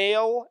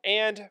 male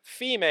and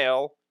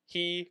female,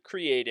 he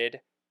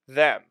created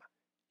them.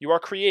 You are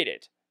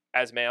created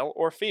as male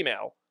or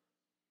female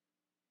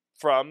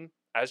from,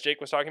 as Jake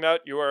was talking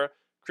about, you are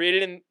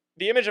created in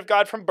the image of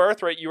God from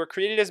birth, right? You were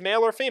created as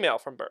male or female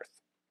from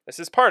birth. This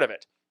is part of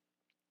it.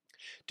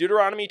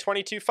 Deuteronomy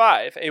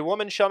 22:5, a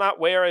woman shall not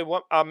wear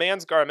a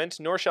man's garment,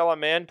 nor shall a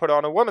man put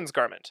on a woman's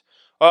garment,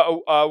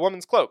 a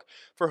woman's cloak.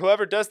 For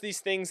whoever does these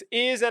things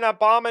is an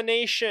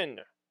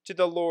abomination to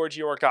the Lord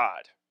your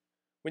God.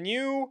 When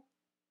you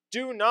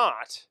do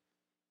not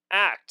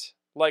act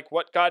like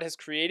what God has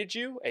created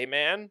you, a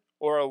man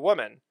or a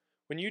woman,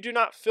 when you do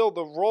not fill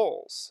the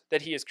roles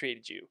that he has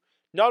created you,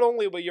 not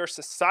only will your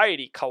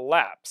society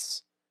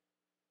collapse,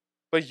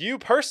 but you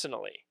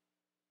personally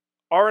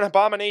are an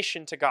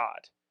abomination to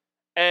God.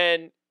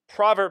 And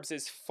Proverbs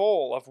is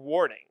full of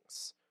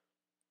warnings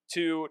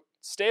to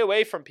stay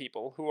away from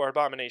people who are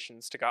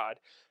abominations to God,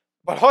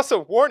 but also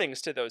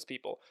warnings to those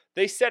people.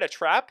 They set a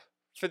trap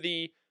for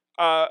the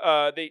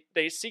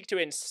they seek to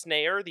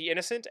ensnare the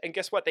innocent, and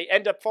guess what? They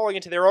end up falling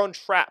into their own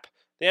trap.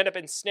 They end up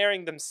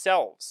ensnaring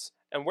themselves.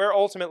 And where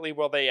ultimately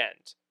will they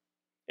end?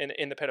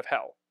 In the pit of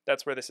hell.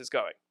 That's where this is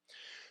going.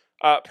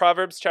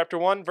 Proverbs chapter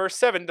 1, verse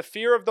 7, the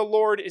fear of the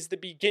Lord is the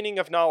beginning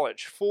of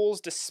knowledge. Fools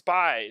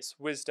despise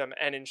wisdom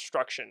and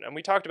instruction. And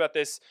we talked about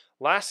this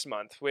last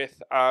month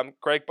with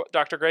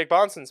Dr. Greg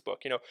Bonson's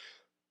book.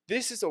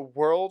 This is a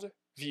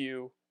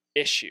worldview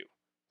issue.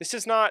 This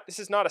is not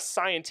a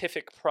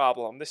scientific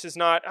problem. This is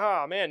not,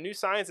 new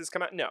science has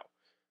come out.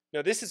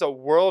 No, this is a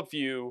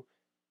worldview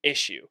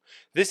issue.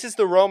 This is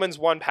the Romans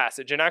 1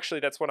 passage, and actually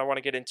that's what I want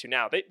to get into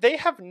now. They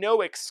have no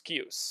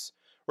excuse.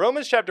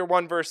 Romans chapter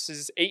 1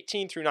 verses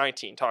 18 through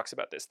 19 talks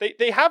about this.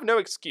 They have no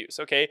excuse,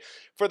 okay?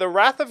 For the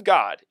wrath of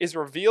God is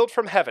revealed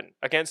from heaven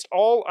against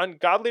all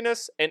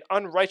ungodliness and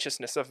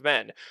unrighteousness of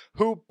men,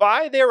 who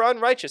by their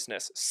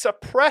unrighteousness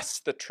suppress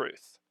the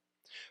truth.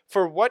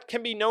 For what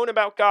can be known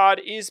about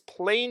God is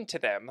plain to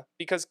them,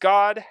 because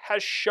God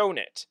has shown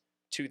it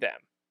to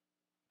them.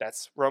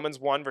 That's Romans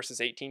 1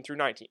 verses 18 through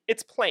 19.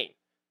 It's plain.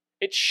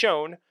 It's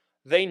shown.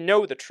 They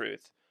know the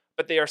truth,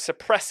 but they are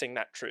suppressing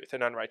that truth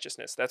in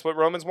unrighteousness. That's what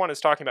Romans 1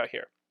 is talking about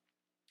here.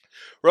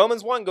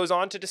 Romans 1 goes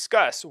on to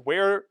discuss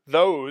where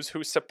those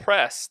who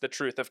suppress the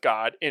truth of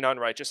God in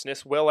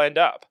unrighteousness will end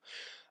up.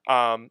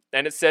 And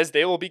it says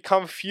they will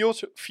become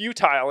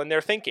futile in their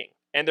thinking,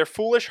 and their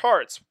foolish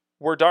hearts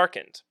were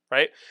darkened,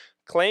 right?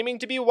 Claiming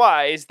to be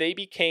wise, they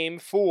became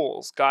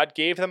fools. God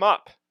gave them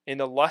up in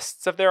the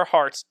lusts of their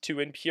hearts to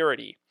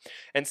impurity.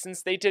 And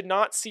since they did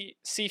not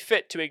see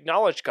fit to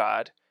acknowledge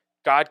God,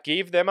 God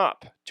gave them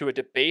up to a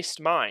debased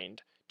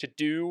mind to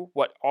do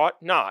what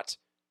ought not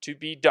to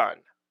be done,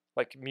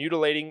 like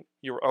mutilating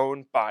your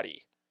own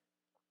body.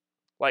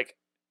 Like,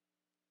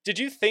 did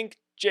you think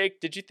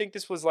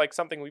this was like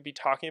something we'd be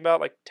talking about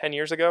like 10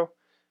 years ago?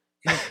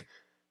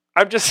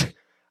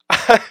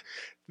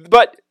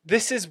 But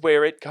this is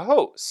where it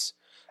goes.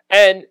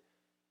 And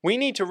we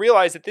need to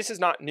realize that this is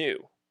not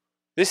new.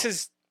 This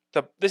is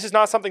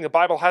not something the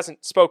Bible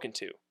hasn't spoken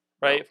to,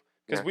 right?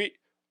 Because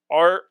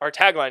Our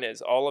tagline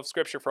is all of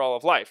Scripture for all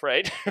of life,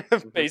 right?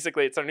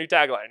 Basically, it's our new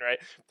tagline, right?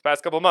 The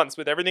past couple of months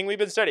with everything we've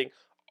been studying,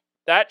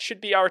 that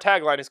should be our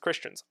tagline as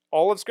Christians.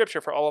 All of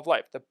Scripture for all of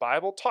life. The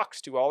Bible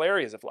talks to all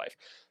areas of life.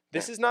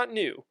 This is not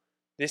new.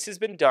 This has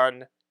been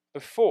done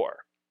before.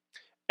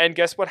 And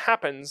guess what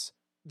happens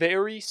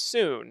very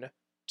soon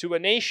to a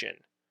nation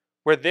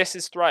where this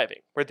is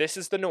thriving, where this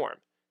is the norm?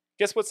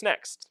 Guess what's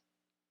next?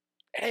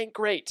 It ain't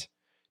great.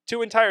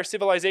 2 entire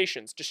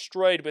civilizations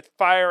destroyed with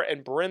fire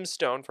and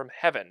brimstone from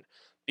heaven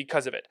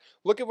because of it.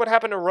 Look at what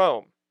happened to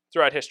Rome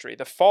throughout history,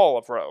 the fall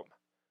of Rome.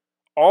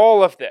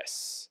 All of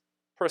this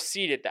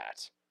preceded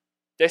that.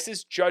 This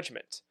is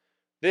judgment.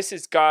 This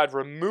is God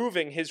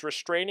removing his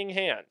restraining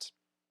hand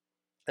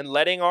and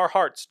letting our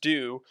hearts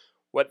do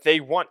what they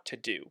want to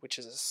do, which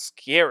is a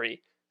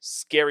scary,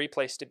 scary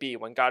place to be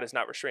when God is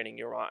not restraining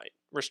your mind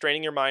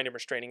and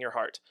restraining your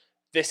heart.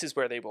 This is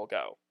where they will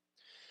go.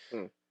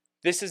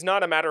 This is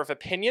not a matter of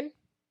opinion.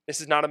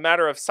 This is not a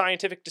matter of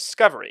scientific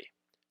discovery.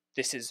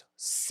 This is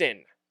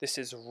sin. This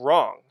is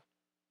wrong.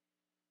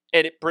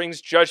 And it brings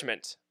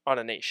judgment on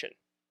a nation.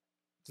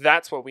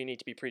 That's what we need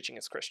to be preaching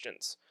as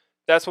Christians.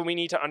 That's what we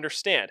need to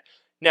understand.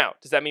 Now,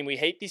 does that mean we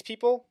hate these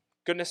people?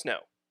 Goodness,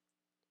 no.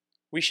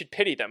 We should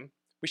pity them.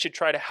 We should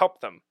try to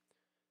help them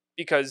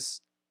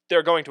because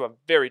they're going to a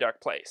very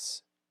dark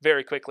place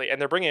very quickly, and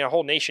they're bringing a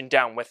whole nation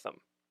down with them.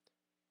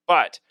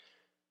 But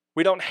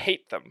we don't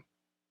hate them,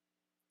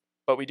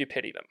 but we do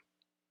pity them.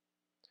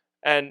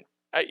 And,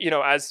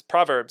 as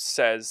Proverbs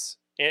says,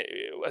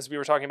 as we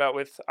were talking about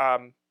with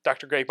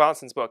Dr. Greg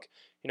Bonson's book,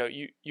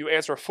 you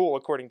answer a fool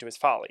according to his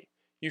folly.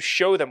 You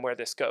show them where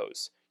this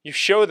goes. You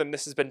show them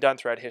this has been done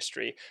throughout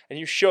history, and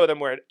you show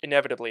them where it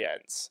inevitably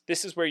ends.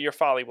 This is where your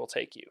folly will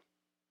take you,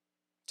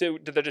 to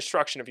the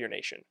destruction of your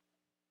nation.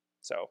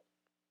 So,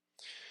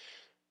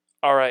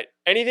 all right.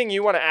 Anything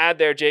you want to add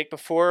there, Jake,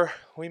 before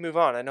we move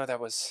on? I know that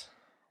was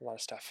a lot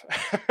of stuff.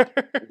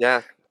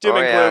 Yeah. Doom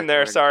and gloom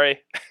there,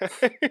 sorry.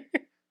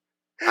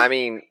 I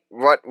mean,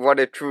 what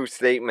a true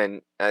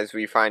statement, as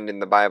we find in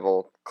the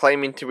Bible.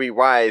 Claiming to be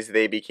wise,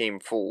 they became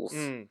fools.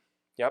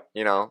 Yep.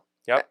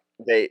 Yep.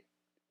 They,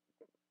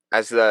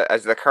 as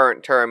the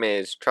current term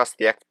is, trust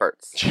the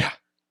experts.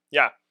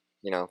 Yeah.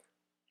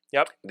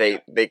 Yep.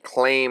 They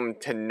claim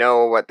to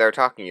know what they're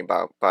talking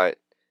about, but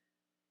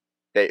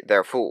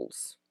they're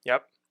fools.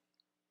 Yep.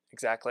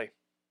 Exactly.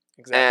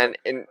 And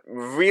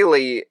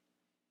really,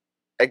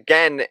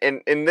 again,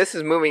 and this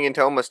is moving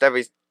into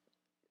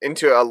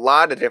into a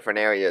lot of different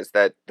areas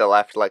that the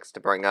left likes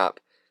to bring up,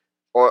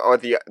 or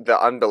the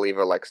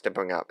unbeliever likes to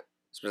bring up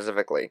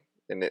specifically,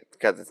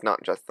 because it's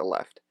not just the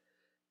left.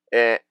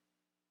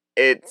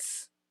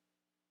 It's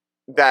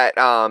that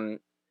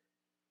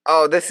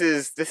this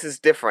is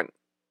different.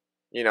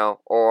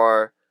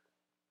 or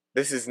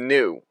this is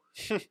new.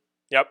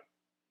 Yep.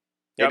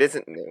 It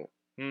isn't new.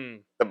 Mm.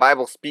 The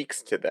Bible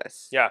speaks to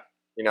this. Yeah.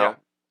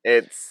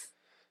 It's...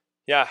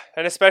 Yeah,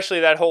 and especially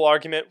that whole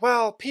argument,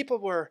 well, people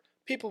were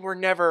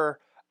never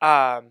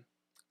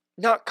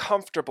not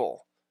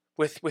comfortable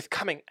with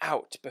coming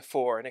out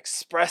before and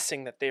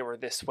expressing that they were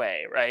this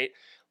way, right?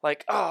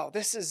 Like, oh,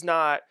 this is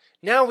not,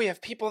 now we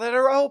have people that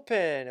are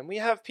open and we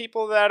have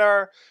people that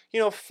are,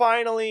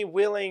 finally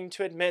willing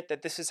to admit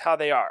that this is how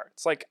they are.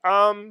 It's like,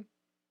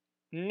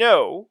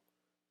 no,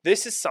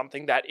 this is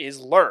something that is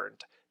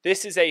learned.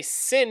 This is a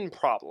sin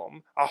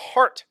problem, a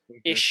heart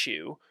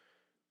issue.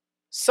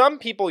 Some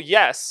people,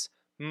 yes,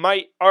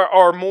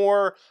 are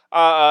more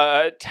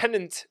they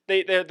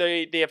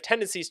have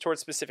tendencies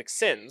towards specific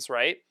sins,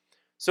 right?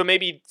 So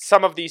maybe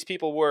some of these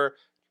people were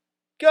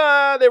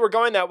they were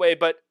going that way,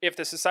 but if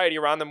the society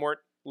around them weren't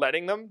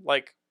letting them,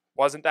 like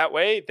wasn't that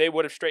way, they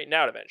would have straightened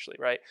out eventually,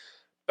 right?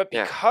 But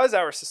because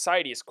our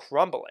society is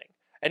crumbling,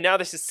 and now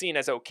this is seen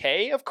as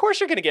okay, of course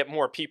you're going to get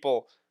more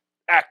people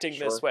acting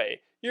this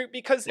way.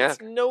 Because it's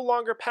no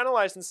longer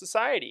penalized in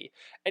society.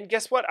 And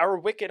guess what? Our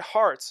wicked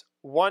hearts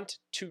want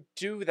to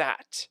do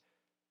that,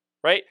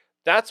 right?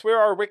 That's where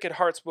our wicked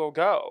hearts will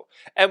go.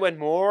 And when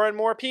more and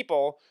more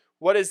people,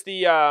 what is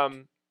the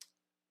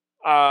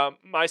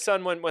my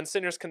son, when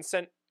sinners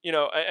consent,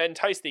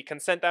 entice thee,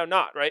 consent thou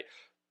not, right?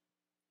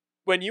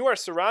 When you are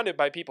surrounded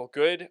by people,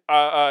 good,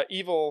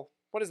 evil,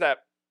 what is that?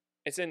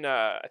 It's in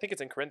I think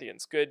it's in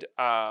Corinthians. Good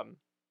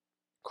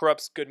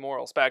corrupts good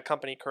morals. Bad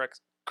company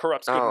corrupts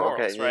good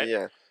morals, right?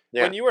 Yeah.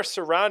 When you are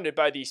surrounded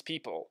by these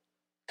people,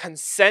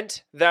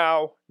 consent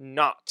thou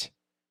not.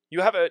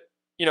 You have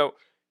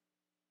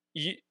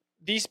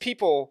these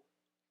people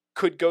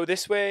could go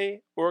this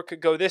way or it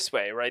could go this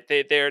way, right?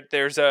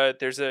 There's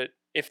a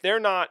if they're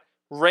not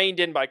reined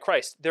in by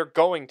Christ, they're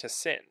going to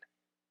sin.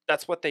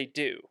 That's what they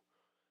do.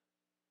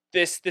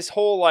 This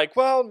whole like,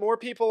 well, more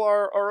people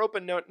are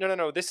open.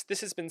 No. This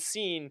has been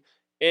seen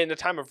in the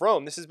time of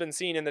Rome. This has been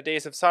seen in the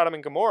days of Sodom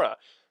and Gomorrah.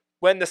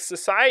 When the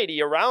society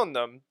around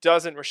them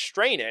doesn't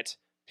restrain it,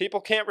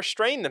 people can't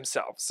restrain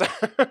themselves.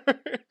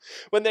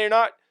 When they're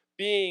not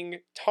being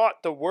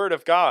taught the word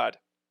of God,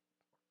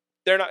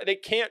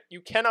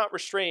 you cannot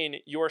restrain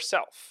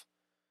yourself.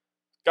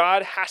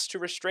 God has to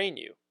restrain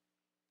you.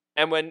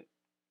 And when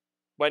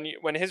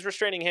his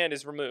restraining hand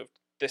is removed,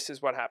 this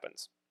is what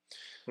happens.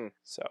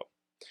 So,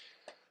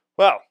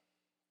 well,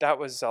 that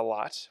was a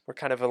lot. We're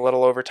kind of a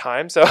little over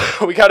time, so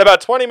we got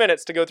about 20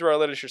 minutes to go through our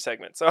literature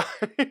segment. So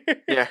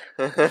yeah.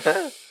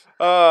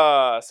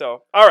 All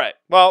right.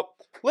 Well,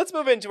 let's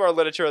move into our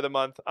literature of the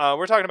month.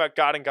 We're talking about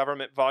God and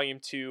Government, Volume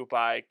 2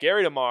 by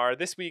Gary DeMar.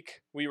 This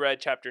week we read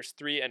chapters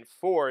 3 and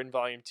 4 in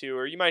Volume 2,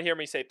 or you might hear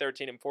me say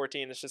 13 and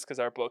 14. It's just because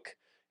our book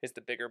is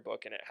the bigger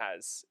book and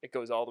it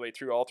goes all the way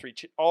through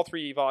all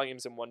three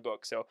volumes in one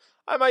book. So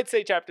I might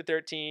say chapter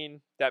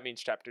 13. That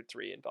means chapter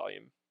 3 in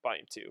volume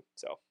 2.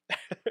 So,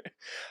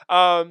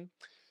 I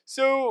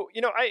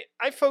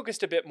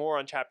focused a bit more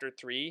on chapter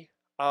 3.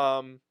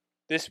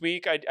 This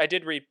week I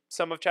did read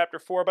some of chapter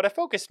 4, but I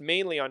focused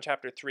mainly on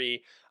chapter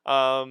 3.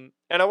 And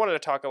I wanted to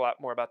talk a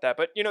lot more about that.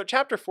 But,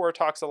 chapter 4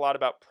 talks a lot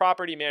about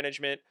property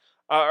management,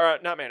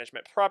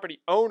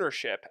 property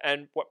ownership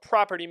and what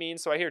property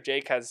means. So I hear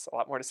Jake has a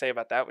lot more to say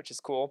about that, which is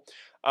cool.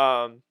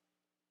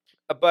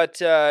 But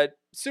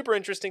super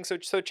interesting.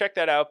 So check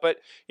that out. But,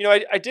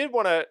 I did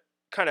want to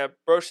kind of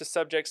broach the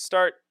subject,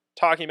 start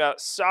talking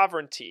about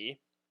sovereignty,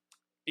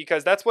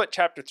 because that's what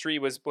chapter 3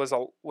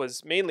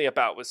 was mainly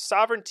about. Was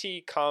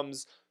sovereignty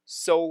comes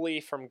solely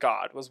from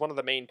God, was one of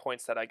the main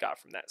points that I got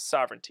from that,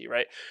 sovereignty,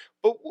 right?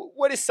 But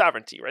what is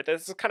sovereignty, right?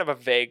 That's kind of a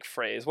vague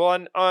phrase.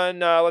 Well, on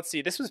let's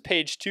see, this was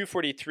page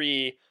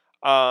 243.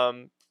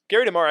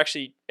 Gary DeMar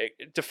actually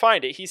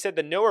defined it. He said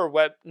the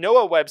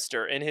Noah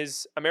Webster, in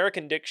his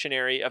American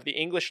Dictionary of the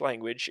English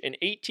Language in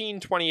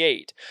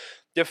 1828,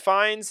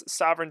 defines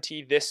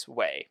sovereignty this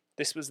way.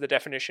 This was the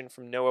definition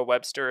from Noah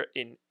Webster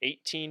in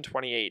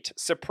 1828.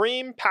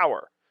 Supreme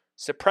power,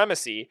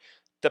 supremacy,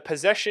 the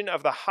possession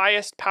of the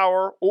highest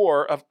power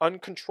or of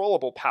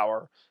uncontrollable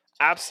power.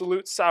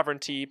 Absolute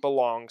sovereignty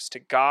belongs to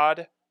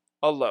God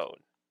alone.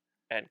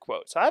 End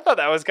quote. So I thought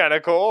that was kind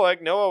of cool.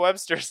 Like Noah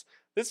Webster's,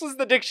 this was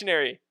the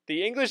dictionary,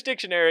 the English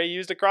dictionary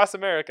used across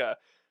America.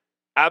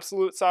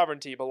 Absolute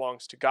sovereignty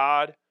belongs to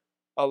God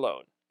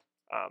alone.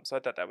 So I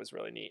thought that was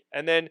really neat.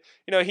 And then,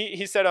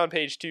 he said on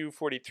page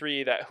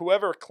 243 that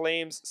whoever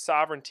claims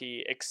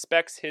sovereignty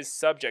expects his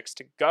subjects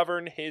to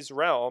govern his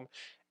realm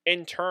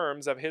in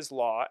terms of his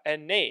law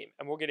and name.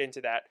 And we'll get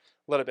into that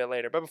a little bit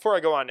later. But before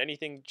I go on,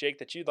 anything, Jake,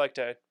 that you'd like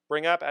to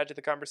bring up, add to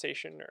the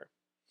conversation, or?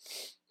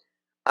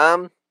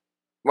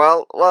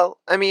 Well,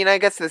 I mean, I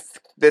guess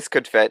this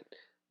could fit.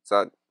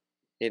 So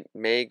it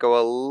may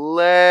go a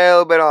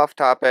little bit off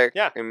topic.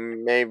 Yeah.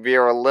 And may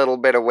veer a little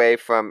bit away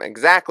from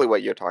exactly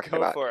what you're talking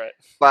about. Go for it.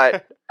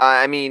 But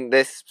I mean,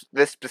 this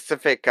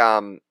specific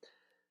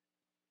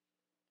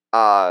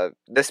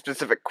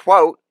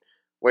quote,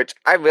 which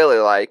I really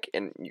like,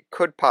 and you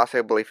could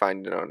possibly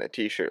find it on a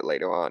T-shirt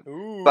later on.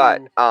 Ooh.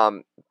 But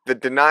the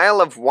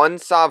denial of one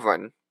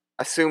sovereign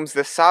assumes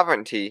the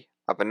sovereignty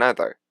of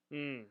another.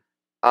 Mm.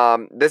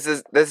 This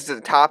is a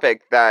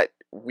topic that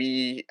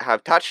we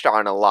have touched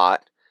on a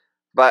lot,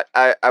 but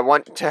I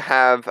want to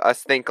have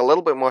us think a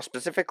little bit more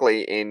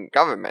specifically in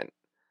government.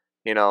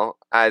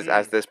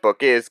 As this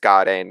book is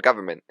God and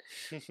Government.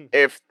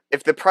 If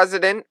the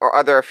president or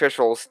other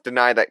officials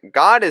deny that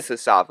God is the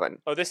sovereign.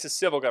 Oh, this is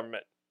civil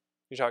government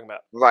you're talking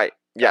about. Right.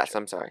 Yes,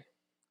 Gotcha.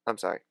 I'm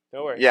sorry.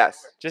 No worries.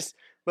 Yes. Just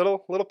little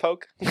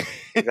poke.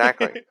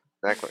 Exactly.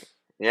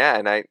 Yeah,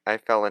 and I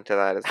fell into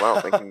that as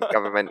well, thinking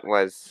government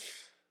was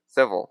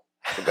civil.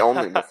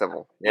 Only the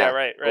civil. Yeah,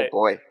 right. Oh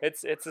boy.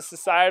 It's a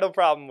societal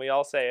problem. We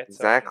all say it. So.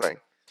 Exactly.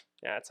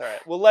 Yeah, it's all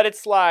right. We'll let it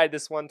slide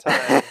this one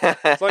time.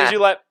 As long as you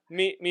let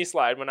me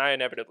slide when I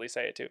inevitably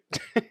say it too.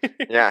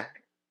 Yeah.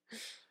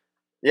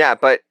 Yeah,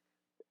 but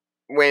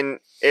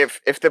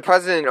if the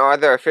president or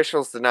other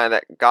officials deny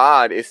that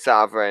God is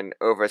sovereign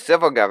over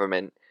civil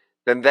government,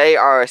 then they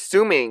are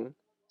assuming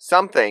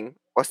something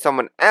or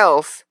someone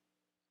else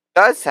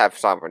does have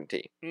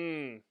sovereignty.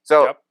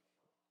 So yep.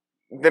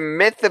 the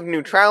myth of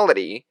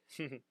neutrality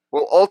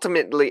will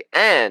ultimately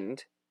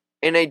end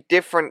in a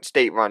different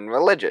state-run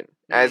religion,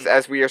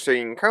 as we are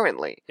seeing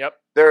currently. Yep.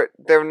 They're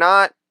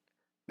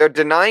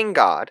denying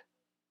God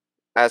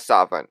as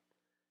sovereign,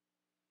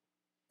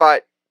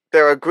 but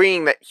they're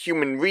agreeing that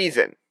human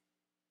reason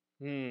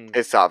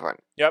is sovereign.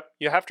 Yep.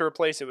 You have to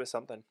replace it with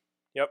something.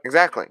 Yep.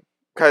 Exactly.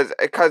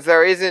 Because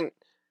there isn't.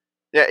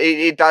 Yeah,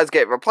 it does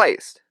get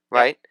replaced,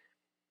 right? Yep.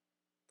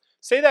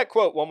 Say that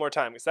quote one more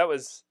time,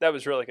 because that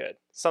was really good.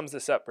 Sums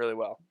this up really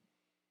well.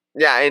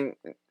 Yeah, and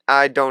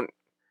I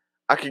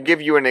could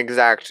give you an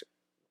exact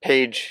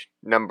page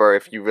number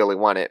if you really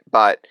want it,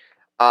 but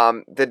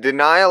the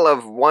denial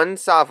of one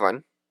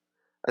sovereign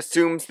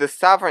assumes the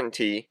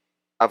sovereignty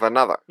of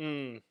another.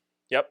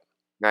 Yep.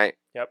 Right?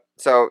 Yep.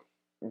 So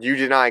you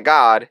deny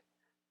God,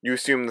 you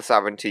assume the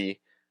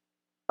sovereignty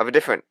of a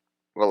different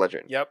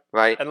religion. Yep.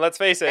 Right? And let's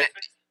face it,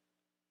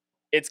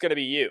 it's going to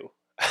be you.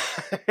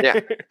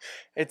 Yeah.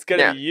 It's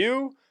going to be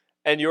you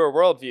and your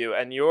worldview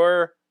and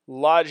your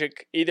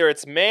logic. Either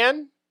it's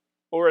man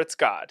or it's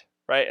God,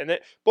 right? And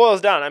it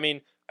boils down. I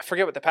mean, I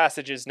forget what the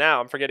passage is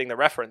now. I'm forgetting the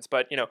reference,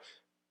 but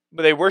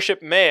they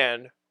worship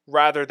man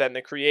rather than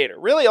the creator.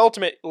 Really,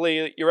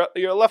 ultimately,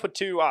 you're left with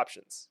two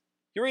options.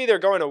 You're either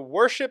going to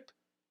worship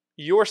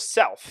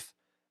yourself,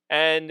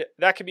 and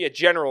that could be a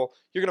general,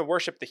 you're going to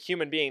worship the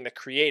human being, the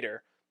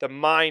creator, the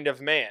mind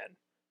of man,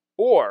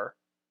 or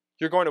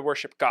you're going to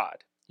worship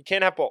God. You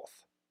can't have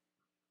both.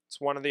 It's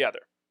one or the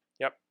other.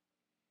 Yep.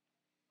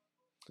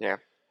 Yeah.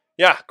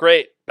 Yeah,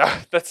 great.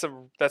 That's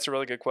a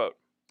really good quote.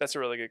 That's a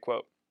really good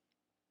quote.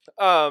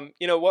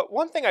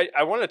 One thing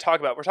I wanted to talk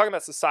about, we're talking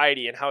about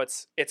society and how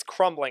it's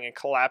crumbling and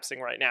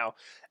collapsing right now.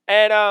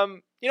 And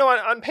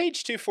on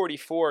page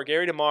 244,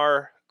 Gary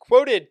DeMar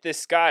quoted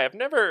this guy. I've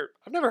never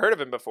heard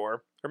of him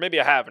before, or maybe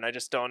I have and I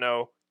just don't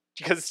know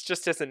because it's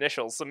just his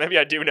initials, so maybe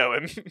I do know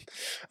him.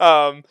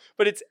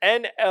 But it's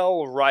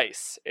N.L.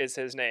 Rice is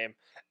his name.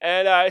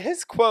 And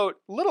his quote,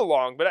 a little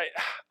long, but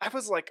I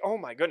was like, oh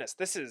my goodness,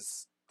 this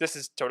is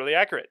totally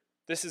accurate.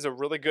 This is a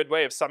really good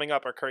way of summing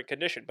up our current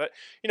condition. But,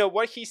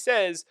 what he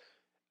says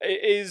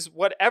is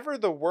whatever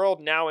the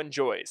world now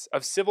enjoys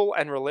of civil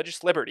and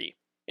religious liberty,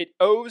 it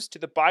owes to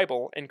the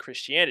Bible and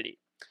Christianity.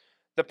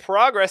 The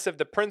progress of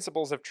the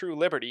principles of true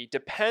liberty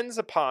depends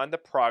upon the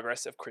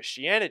progress of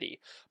Christianity.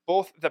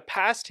 Both the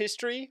past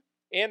history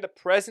and the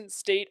present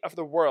state of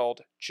the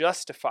world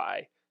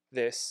justify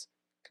this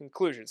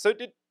conclusion. So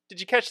did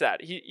you catch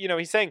that?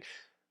 He's saying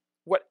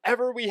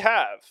whatever we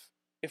have,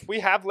 if we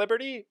have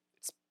liberty,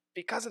 it's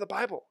because of the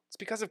Bible. It's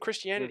because of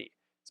Christianity.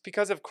 It's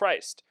because of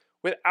Christ.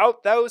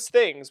 Without those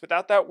things,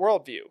 without that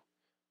worldview,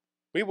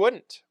 we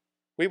wouldn't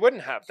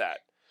have that.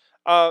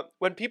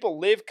 When people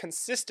live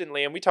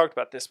consistently, and we talked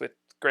about this with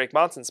Greg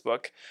Monson's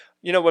book,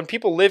 when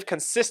people live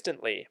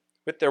consistently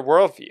with their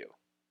worldview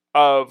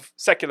of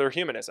secular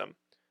humanism,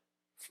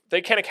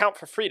 they can account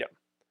for freedom.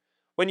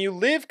 When you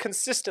live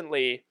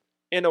consistently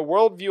in a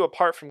worldview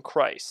apart from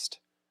Christ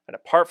and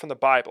apart from the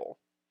Bible,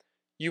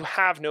 you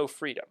have no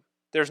freedom.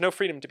 There's no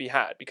freedom to be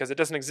had because it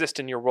doesn't exist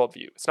in your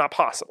worldview. It's not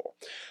possible.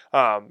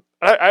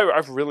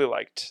 I've really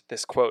liked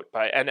this quote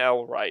by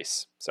N.L.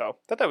 Rice, so I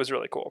thought that was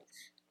really cool.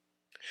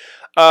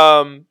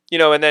 And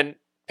then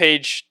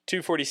page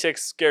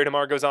 246, Gary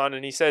DeMar goes on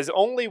and he says,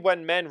 only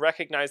when men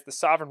recognize the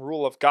sovereign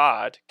rule of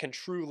God can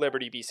true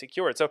liberty be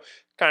secured. So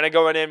kind of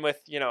going in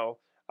with,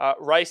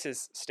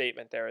 Rice's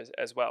statement there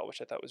as well,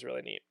 which I thought was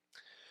really neat.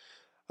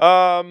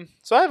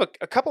 So I have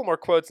a couple more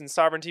quotes in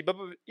sovereignty, but,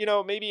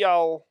 maybe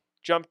I'll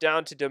jump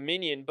down to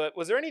dominion. But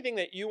was there anything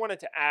that you wanted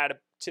to add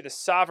to the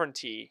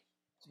sovereignty,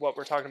 what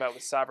we're talking about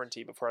with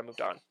sovereignty, before I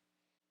moved on?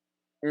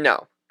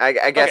 No.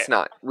 I guess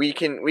not. We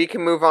can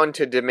move on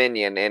to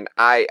Dominion, and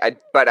I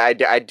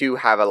do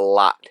have a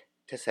lot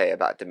to say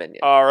about Dominion.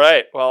 All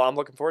right. Well, I'm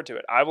looking forward to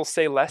it. I will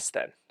say less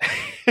then.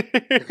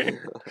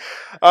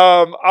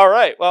 All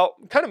right. Well,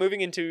 kind of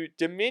moving into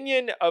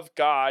dominion of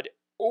God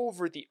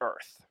over the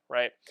earth,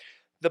 right?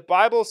 the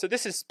Bible, so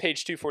this is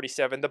page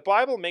 247. The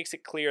Bible makes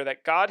it clear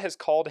that God has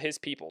called his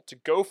people to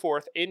go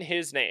forth in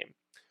his name,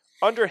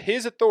 under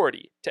his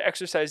authority, to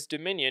exercise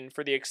dominion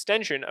for the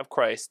extension of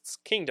Christ's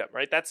kingdom,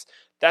 right? That's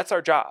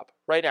our job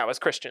right now as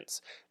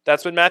Christians.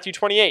 That's what Matthew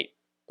 28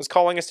 was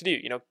calling us to do.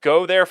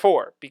 Go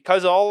therefore,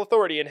 because all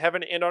authority in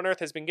heaven and on earth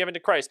has been given to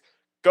Christ.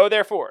 Go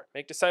therefore,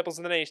 make disciples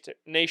of the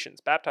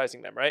nations,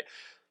 baptizing them, right?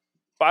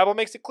 Bible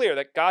makes it clear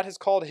that God has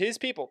called his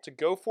people to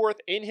go forth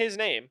in his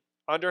name,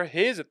 under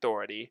his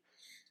authority,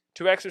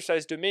 to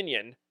exercise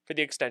dominion for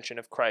the extension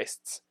of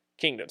Christ's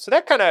kingdom. So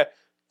that kind of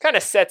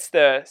sets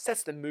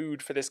the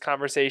mood for this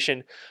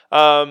conversation.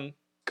 Go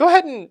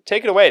ahead and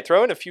take it away.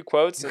 Throw in a few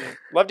quotes, and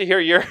love to hear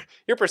your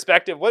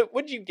perspective. What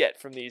did you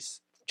get from these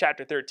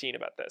chapter 13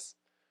 about this?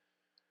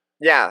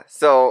 Yeah,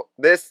 so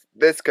this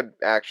could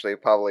actually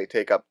probably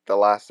take up the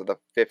last of the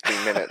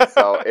 15 minutes.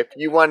 So if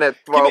you want to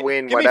throw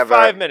in whatever,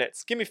 give me 5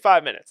 minutes. Give me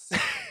 5 minutes.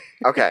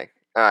 Okay,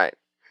 all right.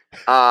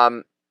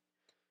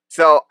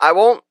 So I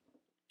won't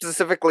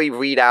specifically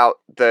read out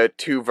the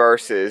 2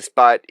 verses,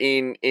 but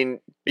in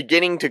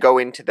beginning to go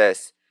into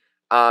this,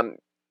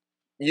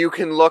 you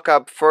can look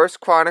up 1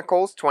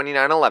 Chronicles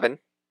 29:11,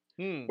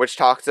 which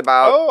talks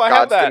about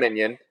God's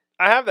dominion.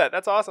 I have that.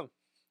 That's awesome.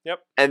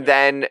 Yep. And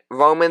then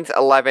Romans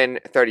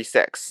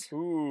 11:36.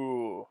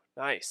 Ooh,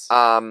 nice.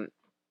 And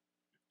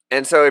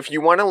so if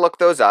you want to look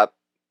those up,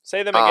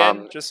 say them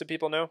again, just so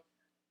people know.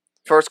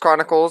 1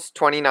 Chronicles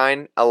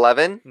 29:11,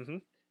 mm-hmm.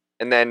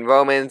 and then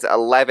Romans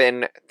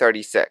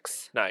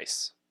 11:36.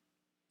 Nice.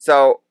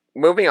 So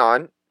moving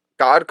on,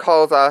 God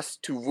calls us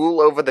to rule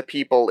over the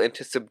people and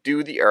to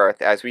subdue the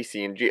earth, as we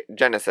see in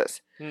Genesis.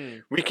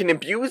 We can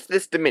abuse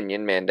this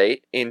dominion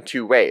mandate in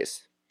 2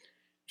 ways.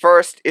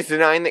 First is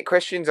denying that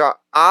Christians are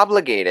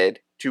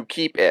obligated to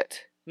keep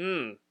it.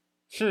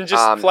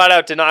 Just flat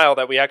out denial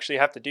that we actually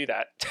have to do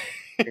that.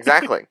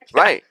 Exactly.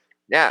 Right.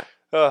 Yeah.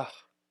 Ugh.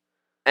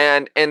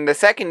 And the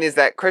second is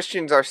that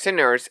Christians are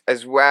sinners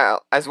as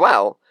well,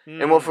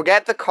 and will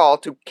forget the call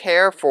to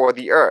care for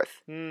the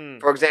earth.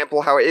 For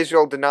example, how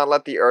Israel did not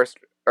let the earth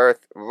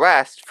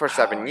rest for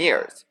 7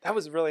 years. That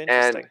was really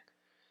interesting.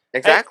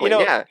 Exactly,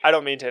 yeah. I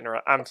don't mean to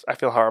interrupt. I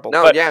feel horrible.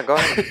 No, but yeah, go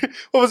ahead.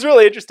 What was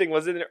really interesting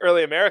was in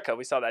early America,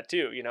 we saw that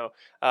too.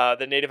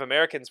 The Native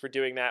Americans were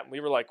doing that, and we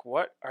were like,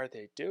 what are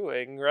they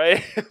doing,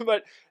 right?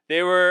 But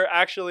they were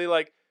actually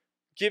like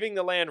giving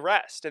the land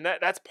rest. And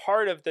that's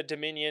part of the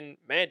dominion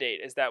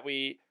mandate, is that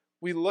we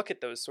look at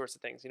those sorts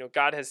of things.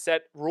 God has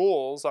set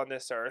rules on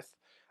this earth.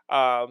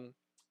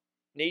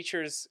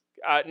 Nature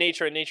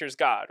and nature's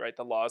God, right?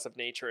 The laws of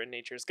nature and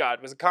nature's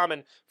God was a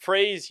common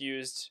phrase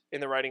used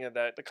in the writing of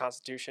the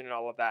Constitution and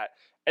all of that.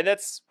 And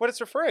that's what it's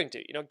referring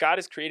to. God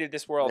has created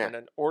this world in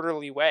an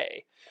orderly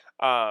way.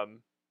 And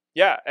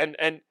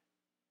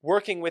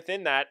working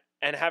within that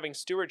and having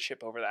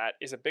stewardship over that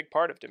is a big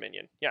part of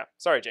dominion. Yeah.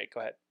 Sorry, Jake,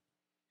 go ahead.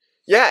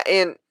 Yeah,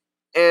 and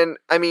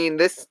I mean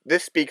this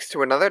speaks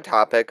to another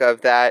topic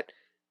of that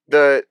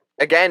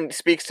again,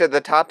 speaks to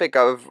the topic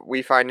of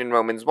we find in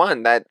Romans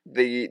 1 that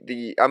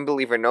the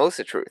unbeliever knows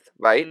the truth,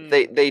 right?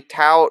 They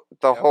tout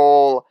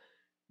the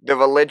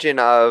religion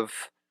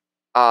of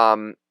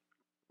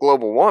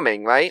global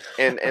warming, right?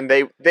 And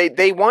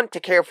they want to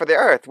care for the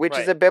earth, which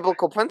is a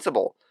biblical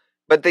principle,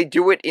 but they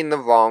do it in the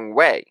wrong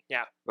way.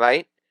 Yeah.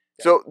 Right?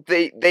 Yeah. So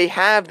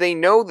they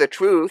know the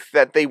truth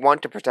that they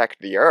want to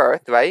protect the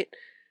earth, right?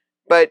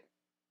 But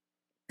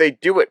they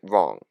do it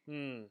wrong.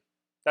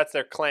 That's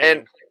their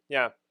claim.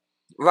 Yeah.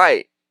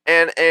 Right.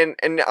 And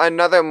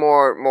another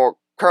more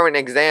current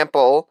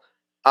example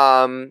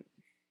from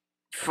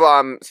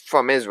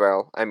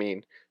Israel. I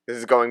mean, this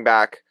is going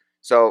back,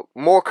 so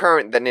more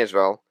current than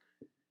Israel.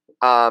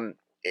 Can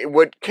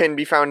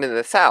be found in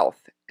the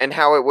South, and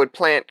how it would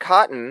plant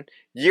cotton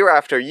year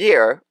after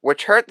year,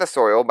 which hurt the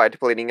soil by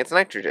depleting its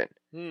nitrogen.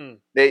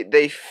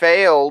 They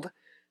failed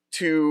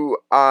to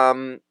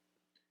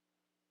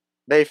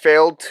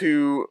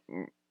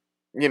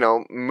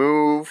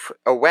move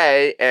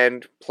away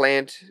and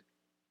plant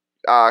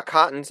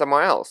cotton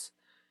somewhere else.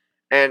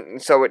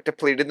 And so it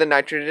depleted the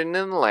nitrogen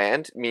in the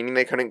land, meaning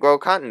they couldn't grow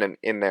cotton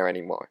in there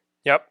anymore.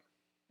 Yep.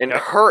 And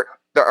hurt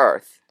the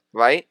earth,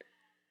 right?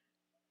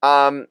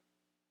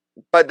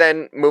 But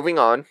then, moving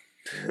on.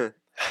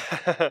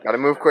 Gotta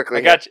move quickly.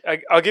 I got you.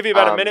 I'll give you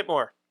about a minute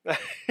more.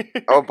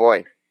 Oh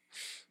boy.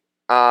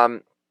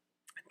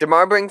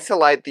 DeMar brings to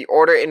light the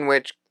order in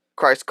which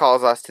Christ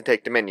calls us to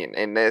take dominion,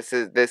 and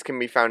this can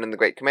be found in the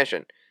Great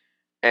Commission.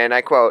 And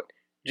I quote,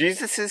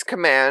 Jesus'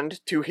 command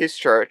to his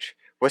church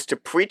was to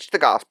preach the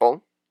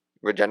gospel,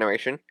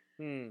 regeneration,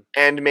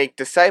 and make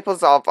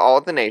disciples of all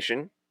the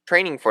nation,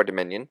 training for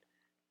dominion,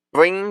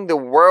 bringing the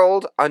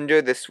world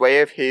under the sway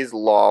of his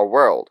law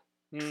word,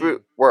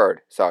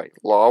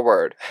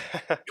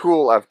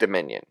 tool of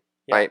dominion,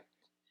 right?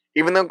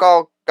 Even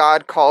though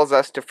God calls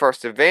us to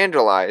first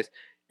evangelize,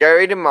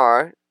 Gary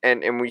DeMar,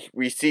 and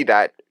we see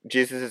that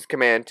Jesus'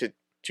 command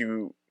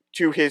to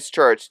his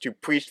church to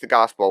preach the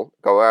gospel,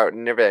 go out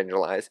and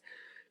evangelize,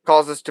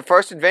 calls us to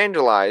first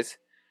evangelize,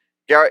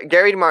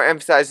 Gary DeMar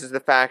emphasizes the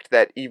fact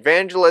that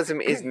evangelism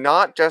is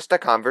not just a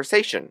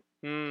conversation.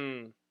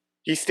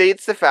 He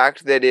states the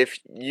fact that if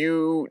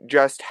you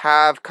just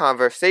have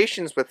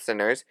conversations with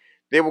sinners,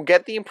 they will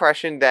get the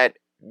impression that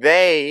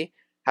they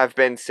have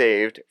been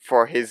saved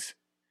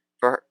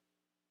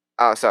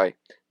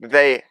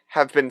they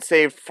have been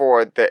saved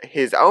for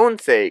his own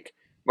sake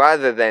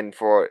rather than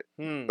for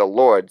the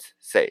Lord's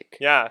sake.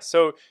 Yeah,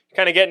 so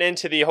kind of getting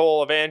into the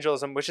whole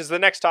evangelism, which is the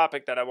next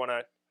topic that I want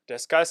to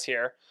discuss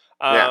here.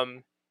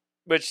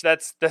 Which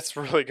that's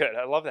really good.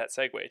 I love that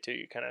segue too.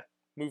 You kind of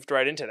moved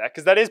right into that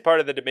because that is part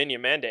of the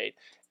Dominion mandate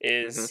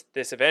is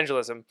this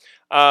evangelism.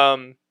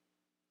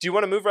 Do you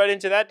want to move right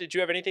into that? Did you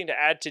have anything to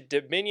add to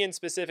Dominion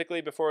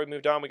specifically before we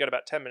moved on? We got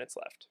about 10 minutes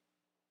left.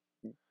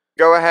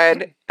 Go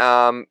ahead.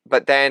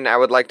 But then I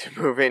would like to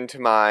move into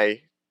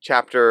my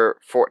chapter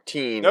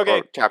 14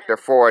 or chapter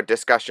 4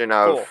 discussion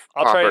of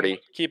I'll property. Try and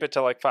keep it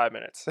to like 5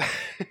 minutes.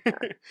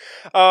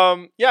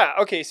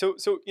 Okay. So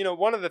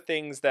one of the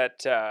things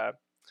that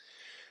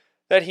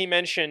he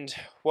mentioned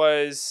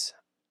was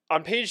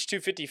on page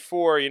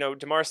 254,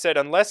 DeMar said,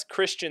 unless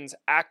Christians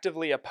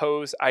actively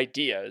oppose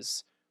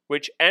ideas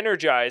which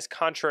energize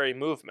contrary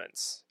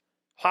movements,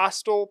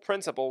 hostile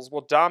principles will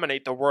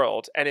dominate the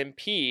world and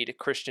impede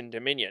Christian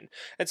dominion.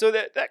 And so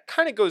that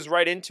kind of goes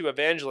right into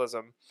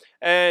evangelism.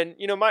 And,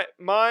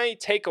 my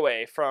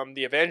takeaway from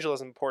the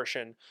evangelism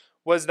portion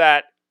was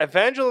that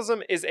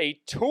evangelism is a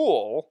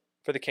tool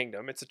for the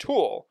kingdom. It's a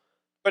tool,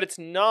 but it's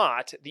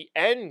not the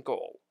end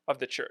goal of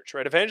the church,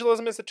 right?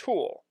 Evangelism is a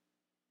tool,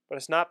 but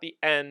it's not the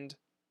end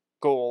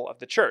goal of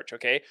the church,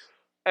 okay?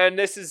 And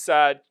this is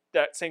that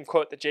same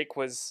quote that Jake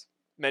was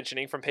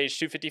mentioning from page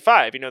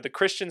 255. The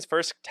Christian's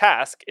first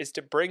task is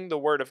to bring the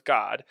word of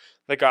God,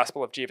 the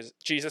gospel of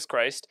Jesus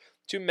Christ,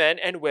 to men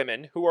and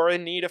women who are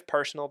in need of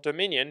personal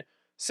dominion,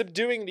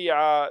 subduing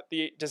the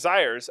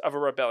desires of a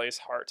rebellious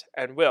heart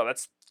and will.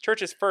 That's the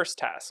church's first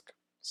task,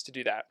 is to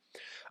do that.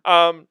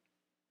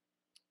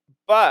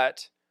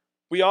 But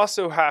we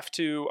also have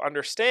to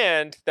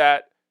understand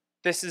that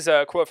this is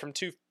a quote from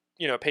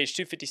page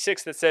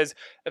 256 that says,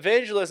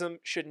 evangelism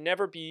should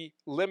never be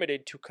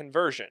limited to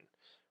conversion.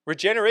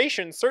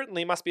 Regeneration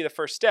certainly must be the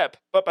first step,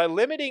 but by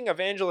limiting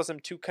evangelism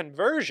to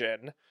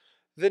conversion,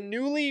 the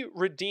newly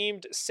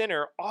redeemed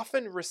sinner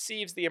often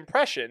receives the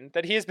impression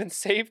that he has been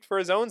saved for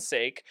his own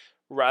sake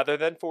rather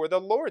than for the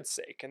Lord's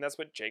sake. And that's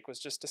what Jake was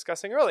just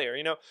discussing earlier,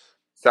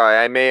 Sorry,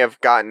 I may have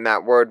gotten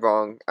that word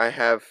wrong.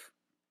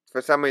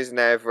 For some reason,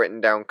 I have written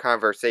down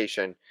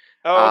conversation.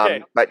 Oh,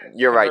 okay. But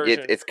you're Conversion.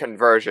 right, it's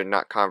conversion,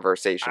 not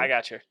conversation. I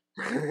got you.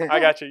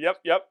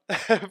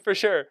 Yep, for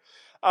sure.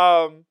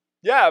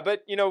 Yeah,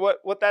 but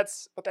what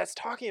that's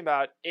talking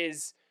about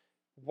is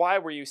why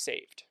were you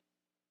saved?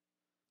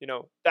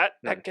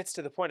 That gets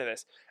to the point of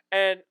this.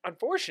 And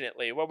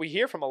unfortunately, what we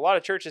hear from a lot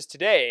of churches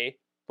today,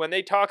 when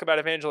they talk about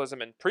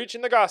evangelism and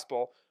preaching the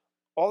gospel,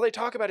 all they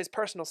talk about is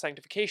personal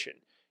sanctification.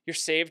 You're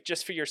saved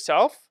just for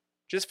yourself,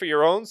 just for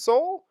your own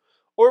soul?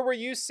 Or were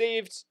you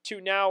saved to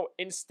now,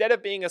 instead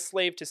of being a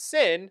slave to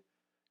sin,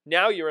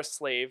 now you're a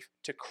slave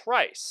to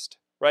Christ,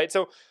 right?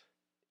 So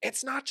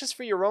it's not just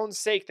for your own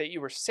sake that you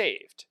were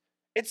saved.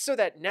 It's so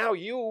that now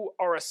you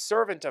are a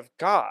servant of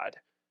God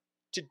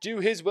to do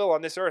his will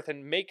on this earth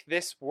and make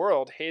this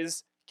world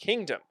his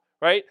kingdom,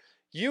 right?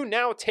 You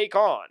now take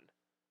on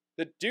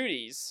the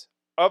duties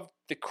of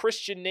the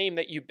Christian name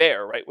that you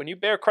bear, right? When you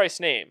bear Christ's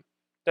name,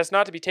 that's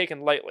not to be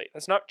taken lightly.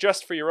 That's not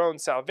just for your own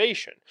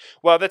salvation.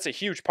 While that's a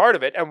huge part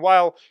of it, and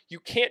while you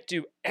can't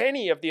do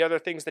any of the other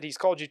things that he's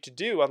called you to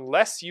do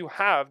unless you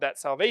have that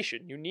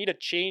salvation, you need a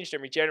changed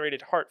and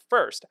regenerated heart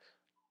first.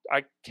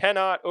 I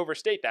cannot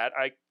overstate that.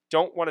 I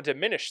don't want to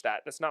diminish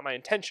that. That's not my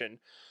intention.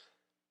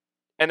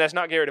 And that's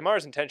not Gary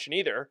DeMar's intention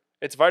either.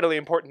 It's vitally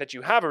important that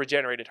you have a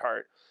regenerated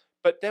heart.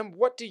 But then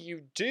what do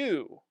you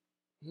do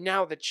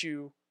now that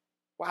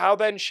how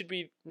then should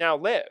we now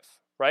live,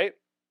 right?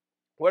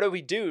 What do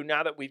we do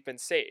now that we've been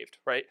saved,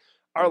 right?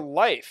 Our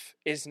life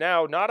is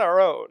now not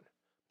our own,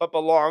 but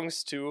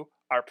belongs to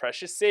our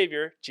precious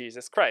Savior,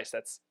 Jesus Christ.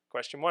 That's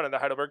question 1 of the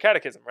Heidelberg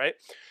Catechism, right?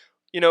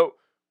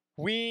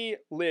 We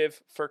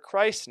live for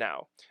Christ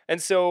now.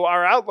 And so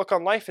our outlook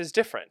on life is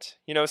different.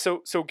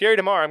 So Gary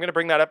DeMar, I'm going to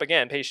bring that up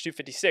again, page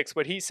 256.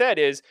 What he said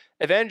is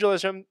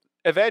evangelism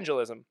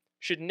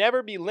should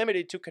never be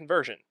limited to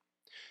conversion.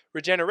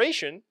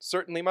 Regeneration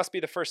certainly must be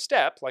the first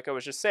step, like I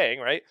was just saying,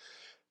 right?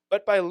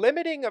 But by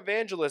limiting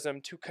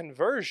evangelism to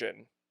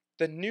conversion,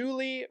 the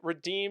newly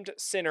redeemed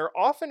sinner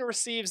often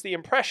receives the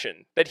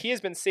impression that he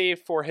has been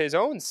saved for his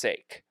own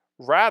sake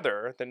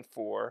rather than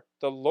for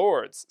the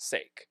Lord's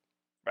sake,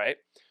 right?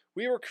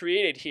 We were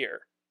created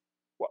here.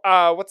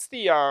 What's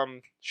the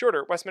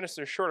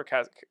Westminster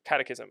Shorter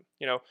Catechism?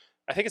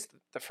 I think it's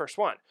the first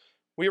one.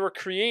 We were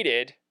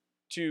created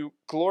to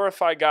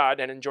glorify God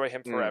and enjoy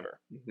him forever,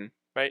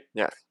 right?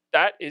 Yes.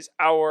 That is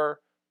our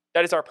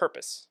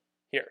purpose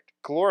here.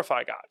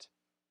 Glorify God.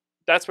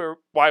 That's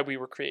why we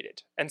were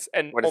created. And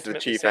what is the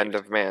chief end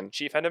of man?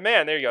 Chief end of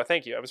man. There you go.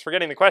 Thank you. I was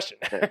forgetting the question.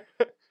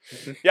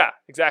 Yeah,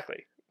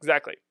 exactly.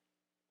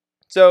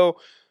 So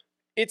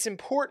it's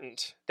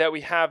important that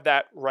we have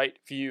that right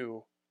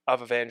view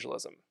of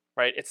evangelism,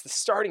 right? It's the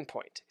starting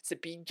point. It's the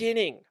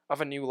beginning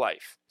of a new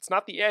life. It's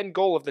not the end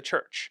goal of the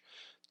church.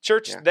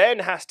 Church then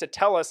has to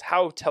tell us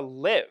how to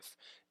live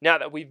now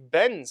that we've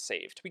been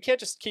saved. We can't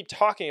just keep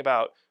talking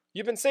about,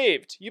 you've been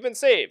saved, you've been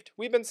saved,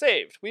 we've been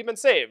saved, we've been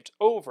saved,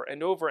 over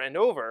and over and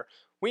over.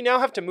 We now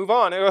have to move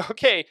on and go,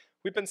 okay,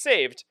 we've been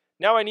saved.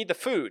 Now I need the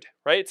food,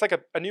 right? It's like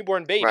a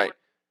newborn baby. Right.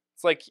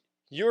 It's like,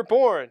 you're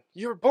born,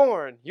 you're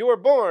born, you are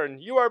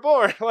born, you are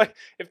born. Like,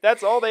 if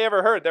that's all they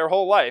ever heard their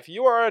whole life,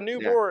 you are a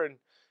newborn.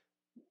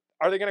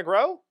 Are they going to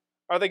grow?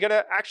 Are they going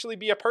to actually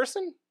be a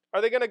person?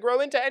 Are they going to grow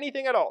into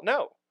anything at all?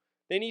 No.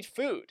 They need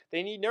food.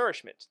 They need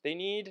nourishment. They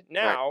need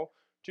now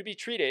to be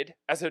treated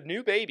as a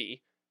new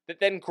baby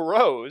that then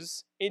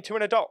grows into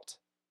an adult,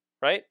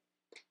 right?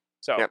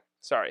 So,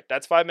 sorry,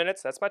 that's 5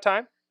 minutes. That's my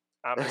time.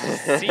 I'm going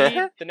to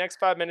cede the next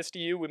 5 minutes to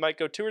you. We might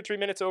go 2 or 3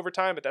 minutes over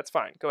time, but that's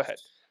fine. Go ahead.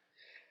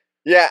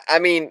 Yeah, I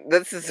mean,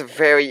 this is a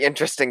very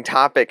interesting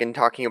topic in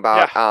talking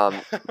about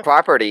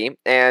property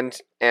and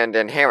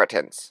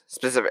inheritance.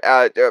 Specific,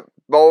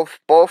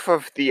 both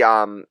of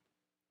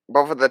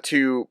the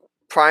two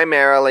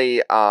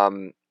primarily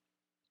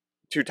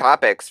two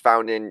topics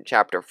found in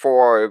chapter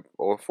 4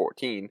 or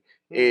 14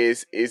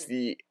 is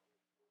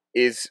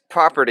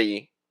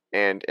property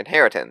and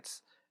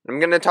inheritance. I'm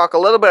going to talk a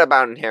little bit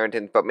about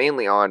inheritance, but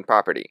mainly on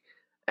property.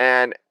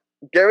 And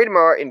Gary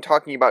DeMar, in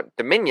talking about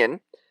dominion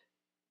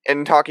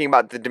and talking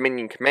about the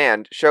dominion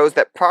command, shows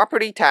that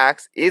property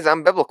tax is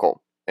unbiblical.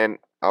 And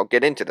I'll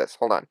get into this.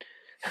 Hold on.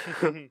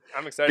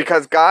 I'm excited.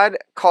 Because God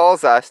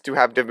calls us to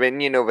have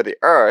dominion over the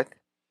earth,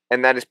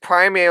 and that is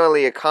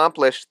primarily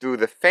accomplished through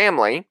the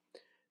family.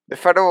 The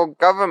federal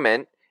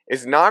government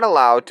is not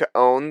allowed to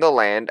own the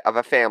land of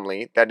a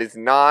family that is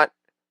not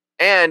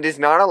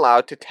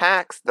allowed to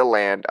tax the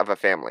land of a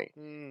family.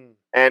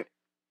 And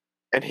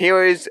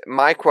here is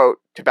my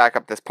quote to back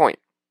up this point.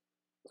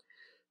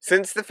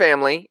 Since the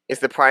family is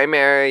the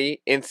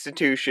primary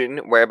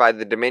institution whereby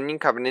the dominion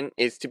covenant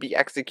is to be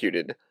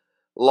executed,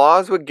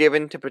 laws were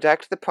given to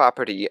protect the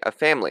property of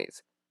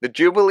families. The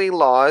Jubilee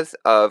laws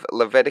of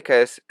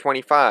Leviticus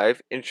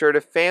 25 ensured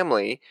a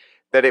family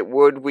that it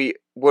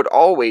would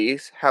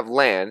always have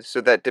land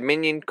so that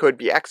dominion could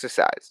be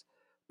exercised.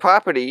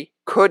 Property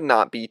could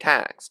not be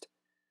taxed.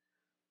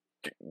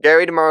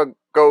 Gary DeMar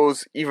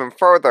goes even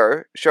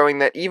further, showing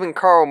that even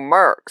Karl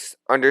Marx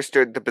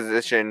understood the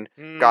position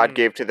God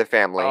gave to the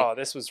family. Oh,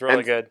 this was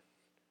really good.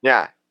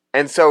 Yeah.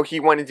 And so he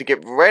wanted to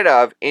get rid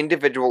of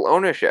individual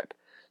ownership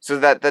so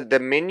that the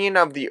dominion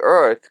of the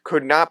earth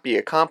could not be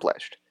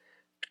accomplished.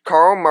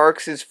 Karl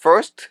Marx's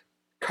first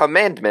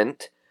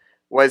commandment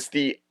was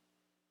the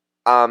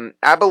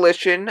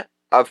abolition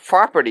of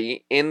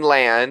property in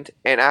land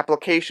and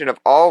application of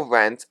all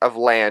rents of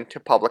land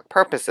to public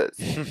purposes.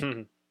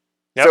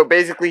 So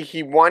basically,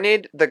 he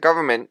wanted the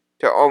government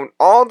to own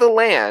all the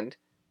land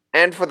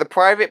and for the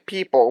private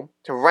people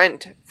to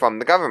rent from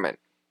the government.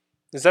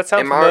 Does that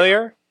sound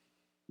familiar?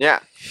 Yeah.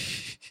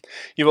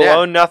 You will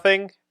own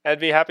nothing and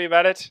be happy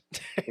about it?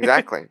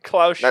 Exactly.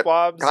 Klaus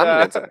Schwab's...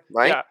 communism,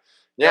 right?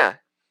 Yeah.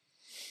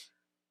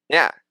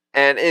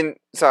 And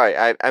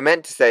I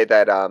meant to say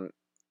that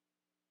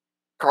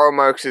Karl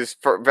Marx's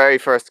very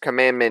first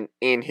commandment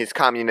in his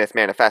Communist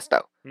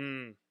Manifesto.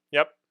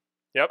 Yep.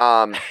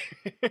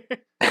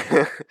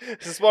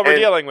 This is what we're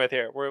dealing with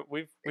here.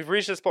 We've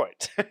reached this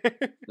point.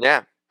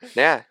 Yeah.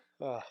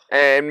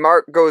 And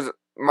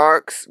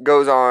Marx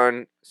goes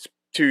on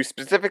to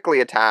specifically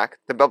attack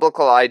the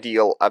biblical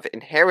ideal of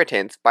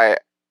inheritance by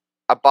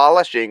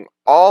abolishing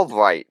all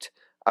right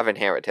of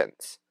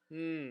inheritance.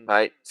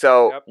 Right?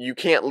 So you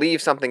can't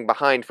leave something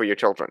behind for your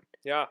children.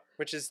 Yeah,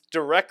 which is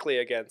directly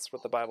against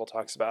what the Bible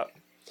talks about.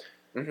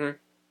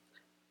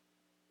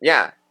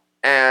 Yeah,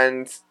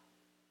 and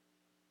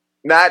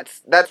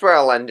that's where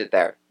I'll end it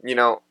there. You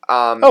know,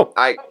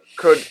 I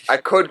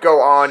could go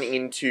on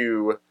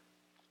into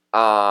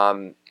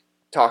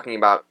talking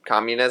about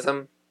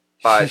communism,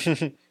 but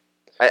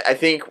I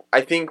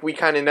think we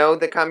kind of know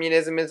that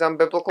communism is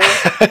unbiblical.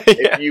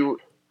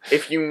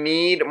 If you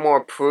need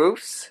more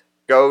proofs,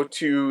 go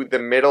to the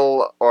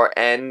middle or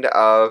end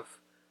of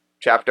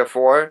chapter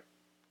 4,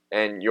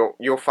 and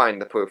you'll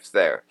find the proofs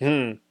there.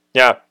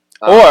 Yeah.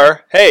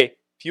 Or hey,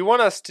 if you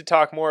want us to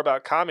talk more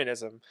about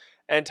communism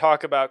and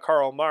talk about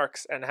Karl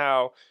Marx and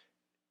how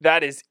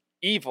that is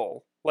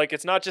evil, like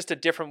it's not just a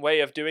different way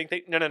of doing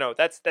things. No,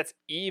 that's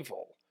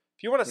evil.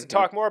 If you want us to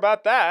talk more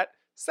about that,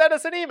 send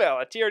us an email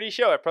at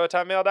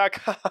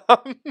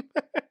trdshow@protonmail.com.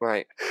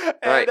 Right.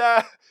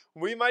 And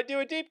we might do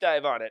a deep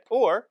dive on it,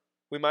 or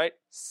we might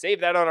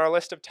save that on our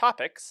list of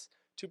topics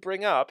to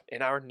bring up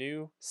in our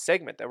new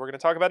segment that we're going to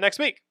talk about next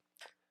week.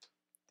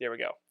 There we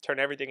go. Turn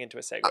everything into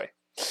a segue.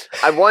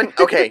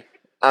 Okay.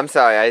 I'm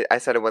sorry. I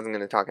said I wasn't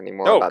going to talk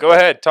anymore. No, go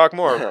ahead. Talk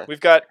more.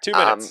 We've got 2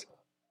 minutes.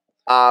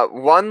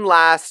 One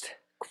last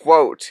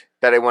quote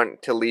that I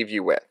want to leave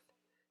you with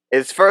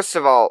is, first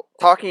of all,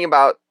 talking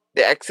about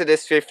the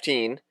Exodus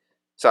 20:15.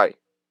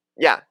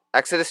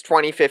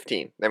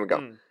 There we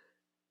go.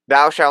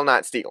 Thou shalt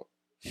not steal.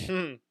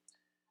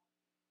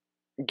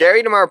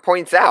 Gary DeMar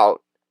points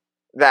out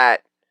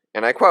that,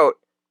 and I quote,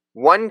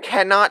 "One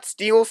cannot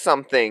steal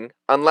something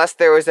unless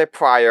there is a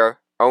prior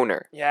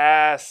owner."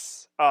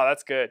 Yes. Oh,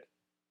 that's good.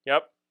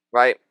 Yep.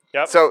 Right?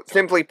 Yep. So,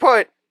 simply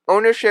put,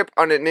 ownership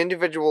on an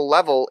individual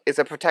level is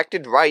a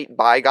protected right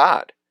by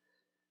God.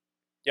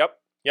 Yep.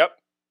 Yep.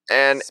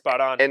 And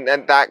spot on. And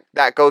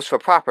that goes for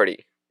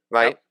property,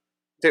 right? Yep.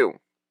 Too.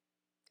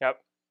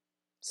 Yep.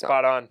 So.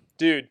 Spot on.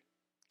 Dude.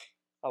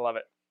 I love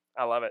it.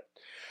 I love it.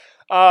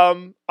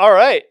 All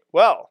right.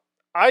 Well,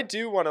 I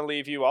do want to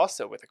leave you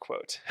also with a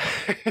quote.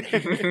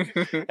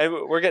 And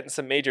we're getting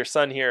some major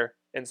sun here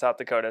in South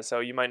Dakota, so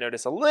you might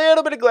notice a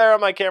little bit of glare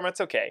on my camera.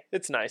 It's okay.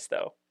 It's nice,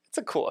 though. It's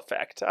a cool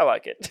effect. I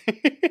like it.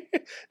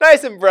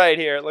 Nice and bright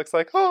here. It looks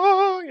like,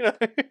 oh, you know.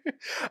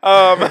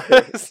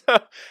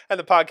 And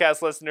the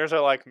podcast listeners are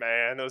like,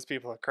 man, those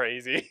people are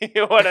crazy.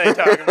 What are they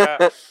talking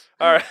about?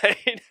 All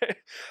right.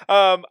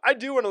 I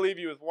do want to leave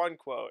you with one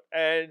quote,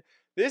 and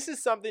this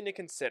is something to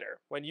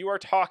consider when you are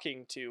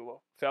talking to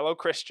fellow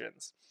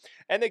Christians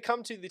and they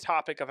come to the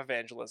topic of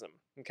evangelism.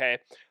 Okay.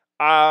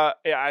 Yeah,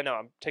 I know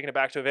I'm taking it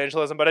back to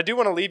evangelism, but I do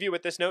want to leave you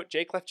with this note.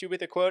 Jake left you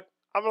with a quote.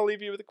 I'm going to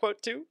leave you with a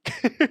quote too.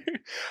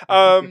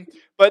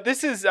 But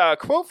this is a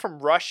quote from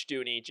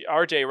Rushdoony,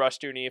 RJ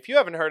Rushdoony. If you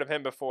haven't heard of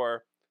him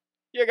before,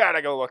 you got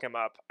to go look him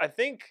up. I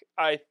think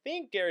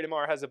Gary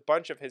DeMar has a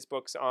bunch of his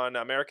books on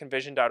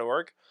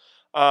AmericanVision.org.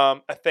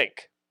 I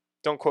think.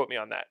 Don't quote me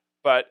on that.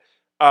 But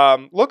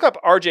look up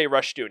RJ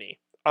Rushdoony.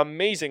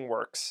 Amazing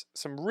works.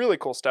 Some really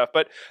cool stuff.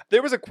 But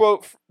there was a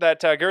quote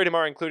that Gary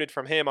DeMar included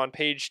from him on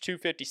page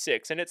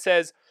 256. And it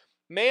says,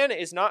 "Man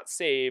is not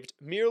saved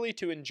merely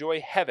to enjoy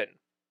heaven,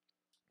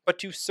 but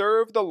to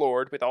serve the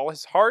Lord with all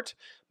his heart,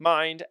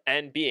 mind,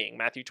 and being."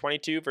 Matthew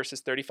 22,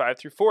 verses 35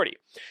 through 40.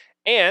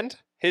 "And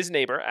his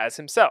neighbor as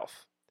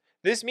himself.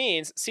 This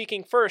means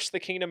seeking first the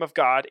kingdom of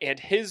God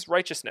and his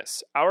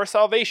righteousness. Our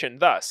salvation,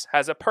 thus,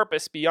 has a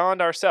purpose beyond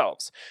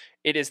ourselves.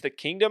 It is the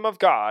kingdom of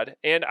God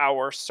and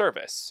our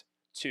service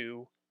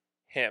to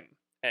him."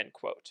 End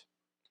quote.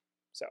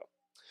 So,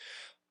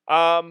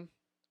 all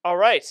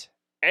right.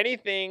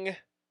 Anything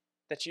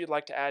that you'd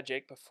like to add,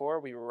 Jake, before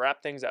we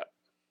wrap things up?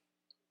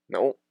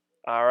 No.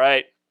 All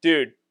right,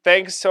 dude.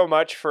 Thanks so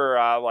much for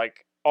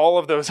all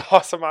of those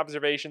awesome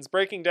observations,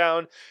 breaking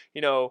down,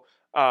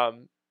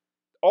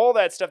 all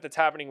that stuff that's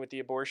happening with the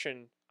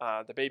abortion,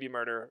 the baby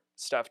murder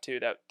stuff too.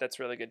 That's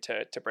really good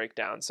to break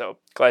down. So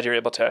glad you're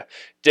able to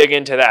dig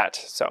into that.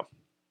 So,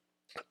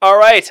 all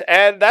right,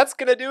 and that's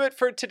gonna do it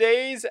for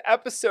today's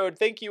episode.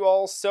 Thank you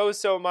all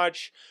so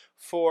much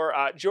for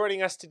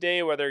joining us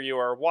today, whether you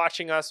are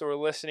watching us or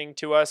listening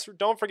to us.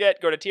 Don't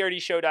forget, go to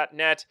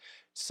trdshow.net,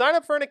 sign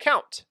up for an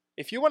account.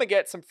 If you want to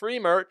get some free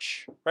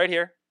merch right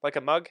here, like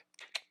a mug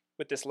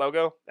with this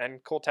logo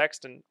and cool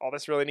text and all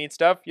this really neat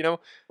stuff, you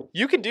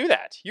can do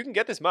that. You can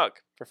get this mug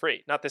for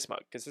free. Not this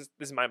mug, because this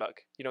is my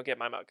mug. You don't get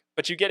my mug,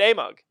 but you get a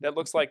mug that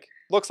looks like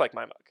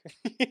my mug.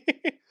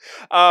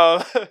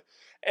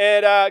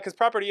 And because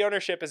property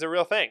ownership is a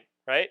real thing,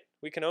 right?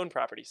 We can own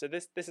property. So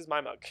this is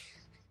my mug.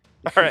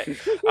 All right.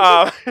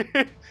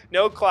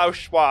 No Klaus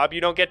Schwab.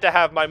 You don't get to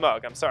have my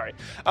mug. I'm sorry.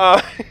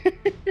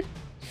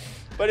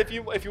 But if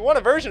you want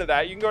a version of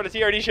that, you can go to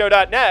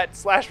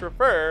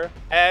trdshow.net/refer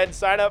and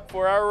sign up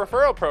for our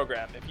referral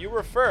program. If you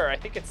refer, I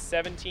think it's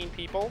 17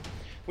 people.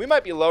 We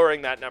might be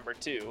lowering that number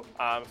too.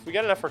 If we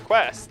get enough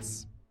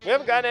requests. We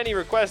haven't gotten any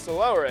requests to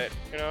lower it.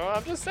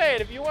 I'm just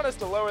saying, if you want us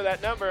to lower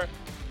that number,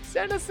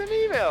 send us some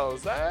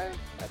emails.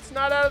 That's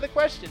not out of the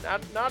question.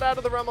 Not out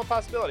of the realm of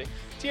possibility.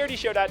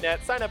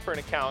 trdshow.net, sign up for an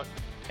account,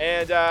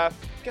 and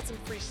get some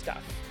free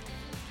stuff.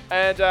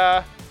 And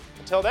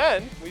until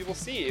then, we will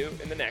see you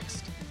in the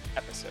next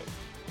episode.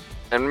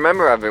 And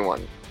remember,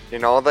 everyone,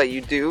 in all that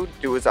you do,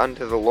 do as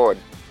unto the Lord.